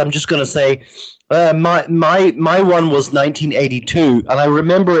guys, I'm just going to say my one was 1982, and I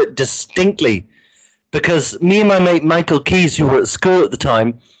remember it distinctly because me and my mate Michael Keyes, who were at school at the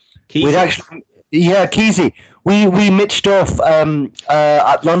time, Keezy, we mitched off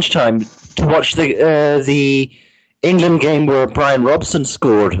at lunchtime to watch the England game where Brian Robson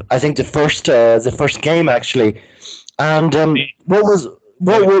scored. I think the first game actually. And what was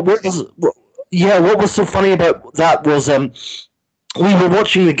so funny about that was we were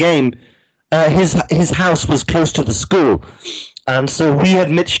watching the game. His house was close to the school, and so we had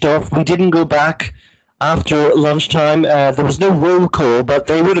mitched off. We didn't go back after lunchtime. There was no roll call, but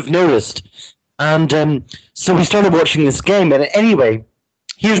they would have noticed. And so we started watching this game. And anyway,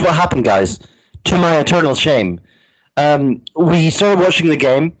 here's what happened, guys, to my eternal shame. We started watching the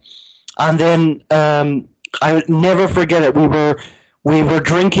game, and then I would never forget it. We were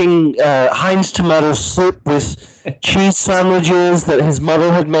drinking Heinz tomato soup with cheese sandwiches that his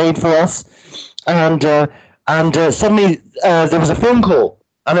mother had made for us. And suddenly there was a phone call,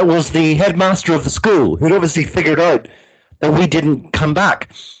 and it was the headmaster of the school, who'd obviously figured out that we didn't come back.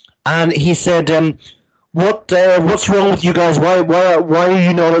 And he said, what's wrong with you guys? Why are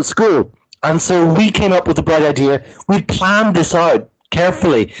you not at school? And so we came up with a bright idea. We planned this out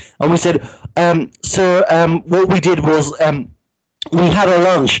carefully. And we said, what we did was we had our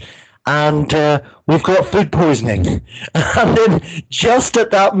lunch, and we've got food poisoning. And then just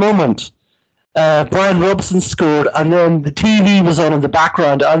at that moment, Brian Robson scored, and then the TV was on in the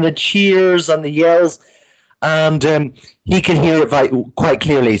background, and the cheers and the yells, and he could hear it quite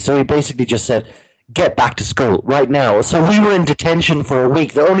clearly. So he basically just said, "Get back to school right now." So we were in detention for a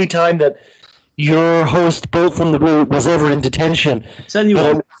week. The only time that your host, Bolt from the Blue, was ever in detention. Tell you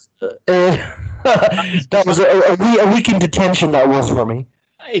what. That was a week in detention. That was for me.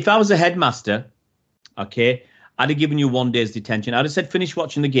 If I was a headmaster, okay, I'd have given you 1 day's detention. I'd have said, finish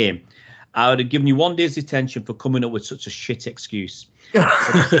watching the game. I would have given you 1 day's detention for coming up with such a shit excuse.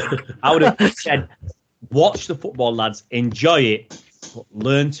 I would have said, watch the football, lads, enjoy it, but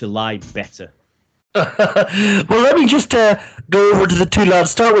learn to lie better. Well, let me just go over to the two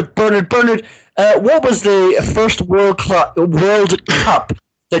lads. Start with Bernard. Bernard, what was the first World Cup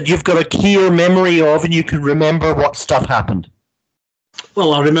that you've got a clear memory of, and you can remember what stuff happened?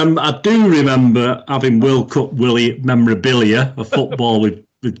 Well, I do remember having World Cup memorabilia of football with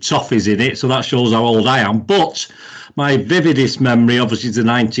toffees in it, so that shows how old I am. But my vividest memory, obviously, is the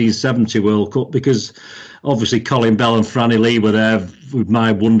 1970 World Cup, because obviously Colin Bell and Franny Lee were there with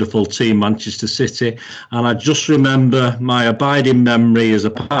my wonderful team, Manchester City. And I just remember my abiding memory, as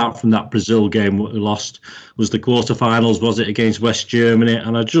apart from that Brazil game we lost, was the quarterfinals, was it, against West Germany?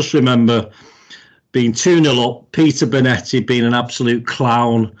 And I just remember being 2-0 up, Peter Bonetti being an absolute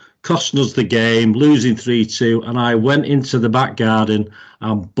clown, costing us the game, losing 3-2, and I went into the back garden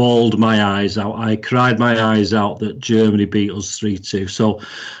and bawled my eyes out. I cried my eyes out that Germany beat us 3-2. So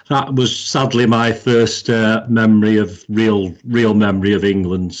that was sadly my first memory of real memory of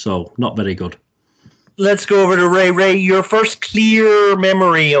England. So not very good. Let's go over to Ray. Ray, your first clear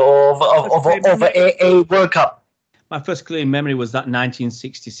memory of a World Cup. My first clear memory was that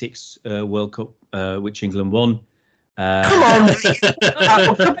 1966 World Cup, which England won. Come on.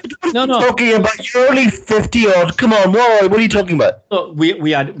 No. Talking about your early 50 odd. Come on, what are you talking about? Look,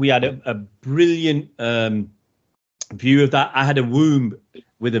 we had a brilliant view of that. I had a womb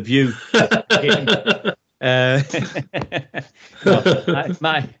with a view.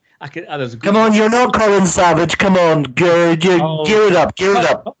 Come on, you're not Colin Savage. Come on, gear it up.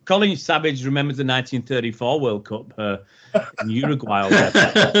 Colin Savage remembers the 1934 World Cup in Uruguay.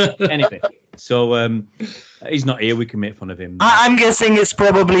 Anyway, so he's not here. We can make fun of him. I'm guessing it's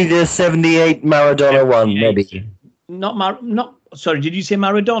probably the 78 Maradona one, maybe. Sorry, did you say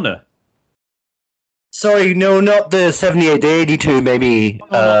Maradona? Sorry, no, not the 78, the 82, maybe.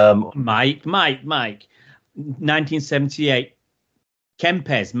 Mike. 1978.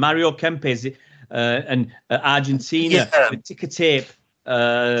 Kempes, Mario Kempes, and Argentina, the ticker tape,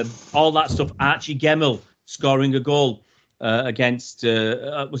 all that stuff. Archie Gemmell scoring a goal against,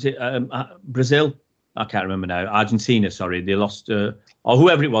 was it Brazil? I can't remember now. Argentina, sorry. They lost, or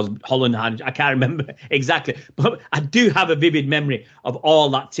whoever it was, Holland, I can't remember exactly. But I do have a vivid memory of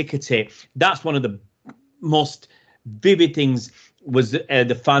all that ticker tape. That's one of the most vivid things, was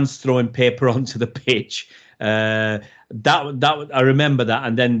the fans throwing paper onto the pitch. That I remember that,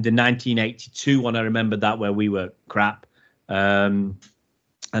 and then the 1982 one, I remember that, where we were crap, and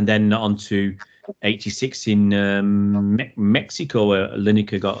then on to 86 in Mexico, where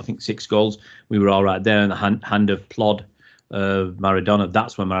Lineker got, I think, 6 goals. We were all right there, and the hand of plod of Maradona.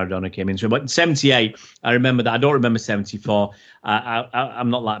 That's when Maradona came in. But 78, I remember that. I don't remember 74. I'm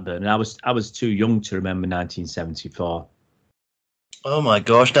not that burning. I was too young to remember 1974. Oh my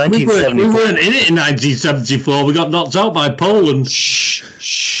gosh, 1974. We weren't in it in 1974. We got knocked out by Poland.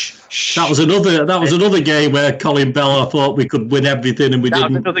 That was another game where Colin Bell, I thought we could win everything, and we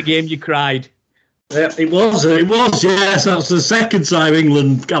didn't. That was another game you cried. Yeah, it was. Yes, that's the second time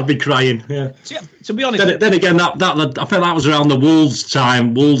England had me crying. Yeah. To be honest, then again, that I felt that was around the Wolves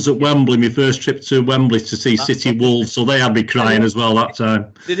time. Wolves at Wembley. My first trip to Wembley to see City Wolves, so they had me crying as well that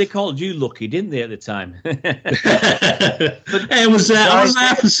time. They called you lucky, didn't they, at the time? I was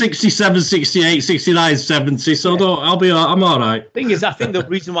there for 67, 68, 69, 70. So I'm all right. Thing is, I think the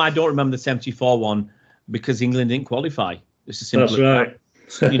reason why I don't remember the 74 one, because England didn't qualify. It's as simple as right. That.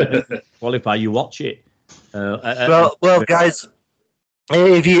 Qualify, you watch it. Well, guys,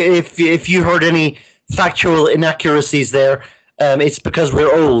 if you heard any factual inaccuracies there, it's because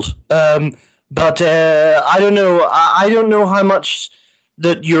we're old. But I don't know. I don't know how much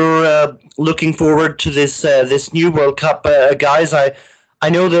that you're looking forward to this new World Cup, guys. I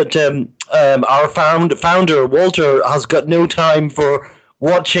know that our founder Walter has got no time for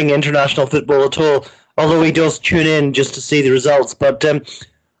watching international football at all, although he does tune in just to see the results. But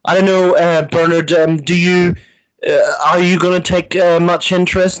I don't know, Bernard, are you going to take much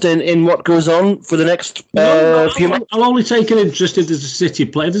interest in what goes on for the next few months? I'll only take an interest if there's a City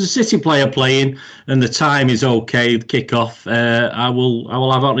player. If there's a City player playing and the time is okay, the kick-off, I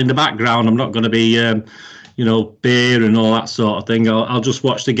will have it in the background. I'm not going to be, beer and all that sort of thing. I'll just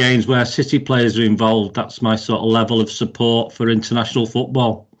watch the games where City players are involved. That's my sort of level of support for international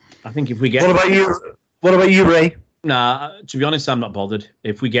football. I think if we get... What about you, Ray? Nah, to be honest, I'm not bothered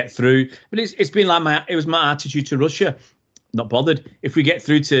if we get through. But it's been like it was my attitude to Russia. Not bothered if we get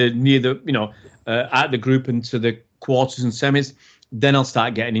through to near the out of the group and to the quarters and semis. Then I'll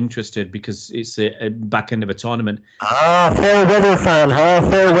start getting interested, because it's a back end of a tournament. Fair weather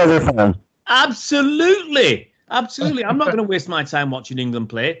fan. Absolutely. I'm not going to waste my time watching England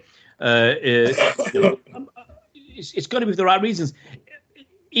play. It's got to be for the right reasons.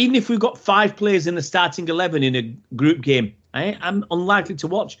 Even if we've got 5 players in the starting 11 in a group game, I'm unlikely to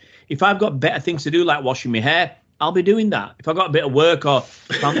watch. If I've got better things to do, like washing my hair, I'll be doing that. If I've got a bit of work or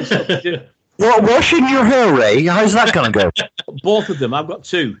family stuff to do. What, washing your hair, Ray? How's that going to go? Both of them. I've got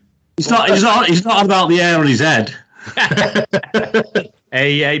 2. He's not about the hair on his head.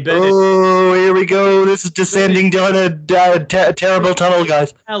 Hey, Bernard. Oh, here we go. This is descending down a terrible tunnel,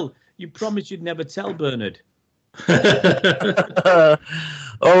 guys. You promised you'd never tell, Bernard. All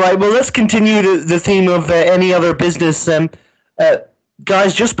right, well, let's continue the theme of any other business.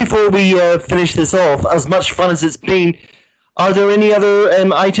 Guys, just before we finish this off, as much fun as it's been, are there any other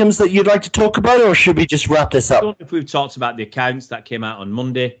items that you'd like to talk about, or should we just wrap this up? I don't know if we've talked about the accounts that came out on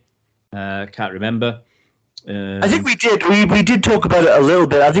Monday. Can't remember. I think we did. We did talk about it a little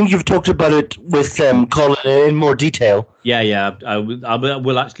bit. I think you've talked about it with Colin in more detail. Yeah. I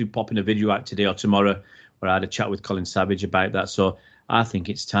will actually pop in a video out today or tomorrow where I had a chat with Colin Savage about that. So I think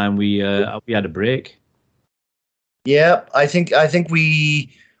it's time we had a break. Yeah, I think we're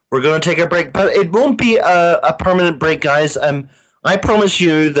going to take a break, but it won't be a permanent break, guys. I promise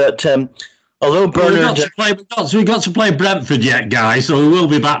you that although Bernard, we've got to play Brentford yet, guys. So we will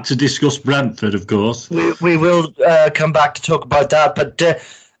be back to discuss Brentford, of course. We will come back to talk about that. But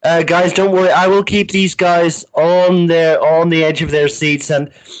guys, don't worry. I will keep these guys on the edge of their seats,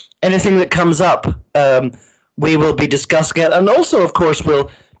 and anything that comes up, we will be discussing it. And also, of course, we'll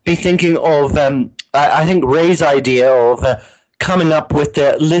be thinking of I think Ray's idea of coming up with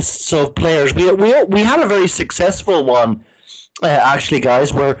lists of players. We had a very successful one, actually,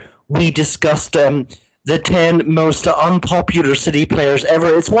 guys, where we discussed the 10 most unpopular City players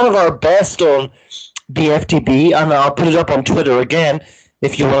ever. It's one of our best on BFTB, and I'll put it up on Twitter again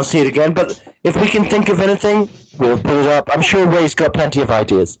if you want to see it again. But if we can think of anything, we'll put it up. I'm sure Ray's got plenty of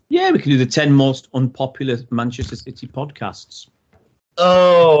ideas. Yeah, we can do the 10 most unpopular Manchester City podcasts.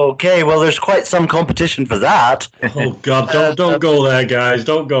 Oh, okay. Well, there's quite some competition for that. Oh, God. Don't go there, guys.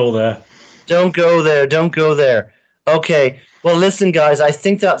 Don't go there. Don't go there. Okay. Well, listen, guys, I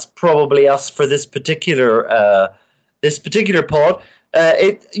think that's probably us for this particular pod.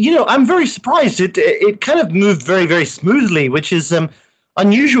 I'm very surprised. It kind of moved very, very smoothly, which is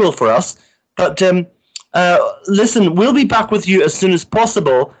unusual for us. But listen, we'll be back with you as soon as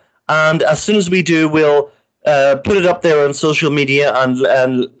possible, and as soon as we do, we'll put it up there on social media and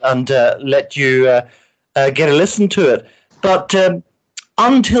let you get a listen to it. But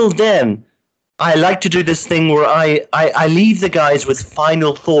until then, I like to do this thing where I leave the guys with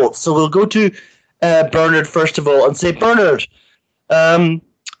final thoughts. So we'll go to Bernard first of all and say, Bernard,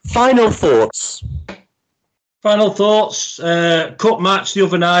 final thoughts. Final thoughts. Cup match the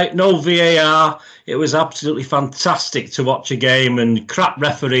other night, no VAR. It was absolutely fantastic to watch a game, and crap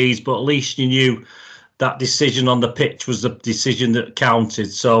referees, but at least you knew that decision on the pitch was the decision that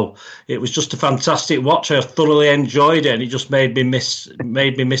counted. So it was just a fantastic watch. I thoroughly enjoyed it, and it just made me miss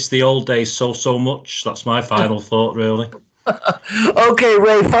the old days so much. That's my final thought, really. Okay,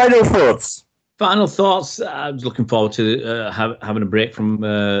 Ray, final thoughts. Final thoughts. I was looking forward to having a break from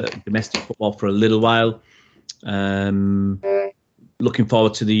domestic football for a little while. Looking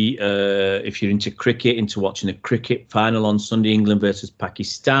forward to if you're into cricket, into watching a cricket final on Sunday, England versus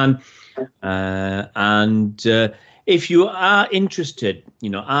Pakistan. And if you are interested,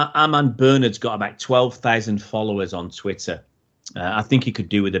 our man Bernard's got about 12,000 followers on Twitter. I think he could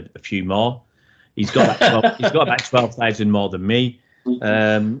do with a few more. He's got about 12,000 more than me.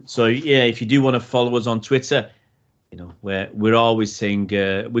 So yeah, if you do want to follow us on Twitter, we're always saying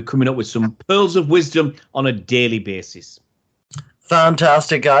we're coming up with some pearls of wisdom on a daily basis.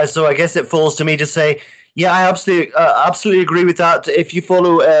 Fantastic, guys. So I guess it falls to me to say, yeah, I absolutely agree with that. If you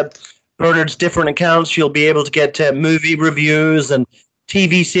follow Bernard's different accounts, you'll be able to get movie reviews and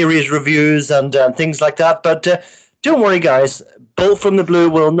TV series reviews and things like that. But don't worry, guys. Bolt from the Blue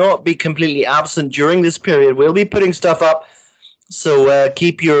will not be completely absent during this period. We'll be putting stuff up, so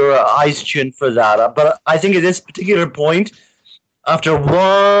keep your eyes tuned for that. But I think at this particular point, after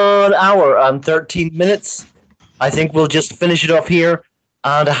 1 hour and 13 minutes, I think we'll just finish it off here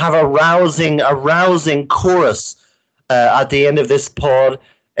and have a rousing chorus at the end of this pod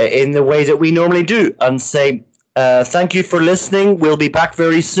in the way that we normally do, and say thank you for listening. We'll be back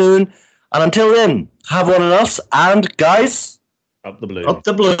very soon. And until then, have one on us. And guys, up the blues. Up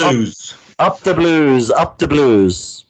the blues. Up the blues. Up the blues.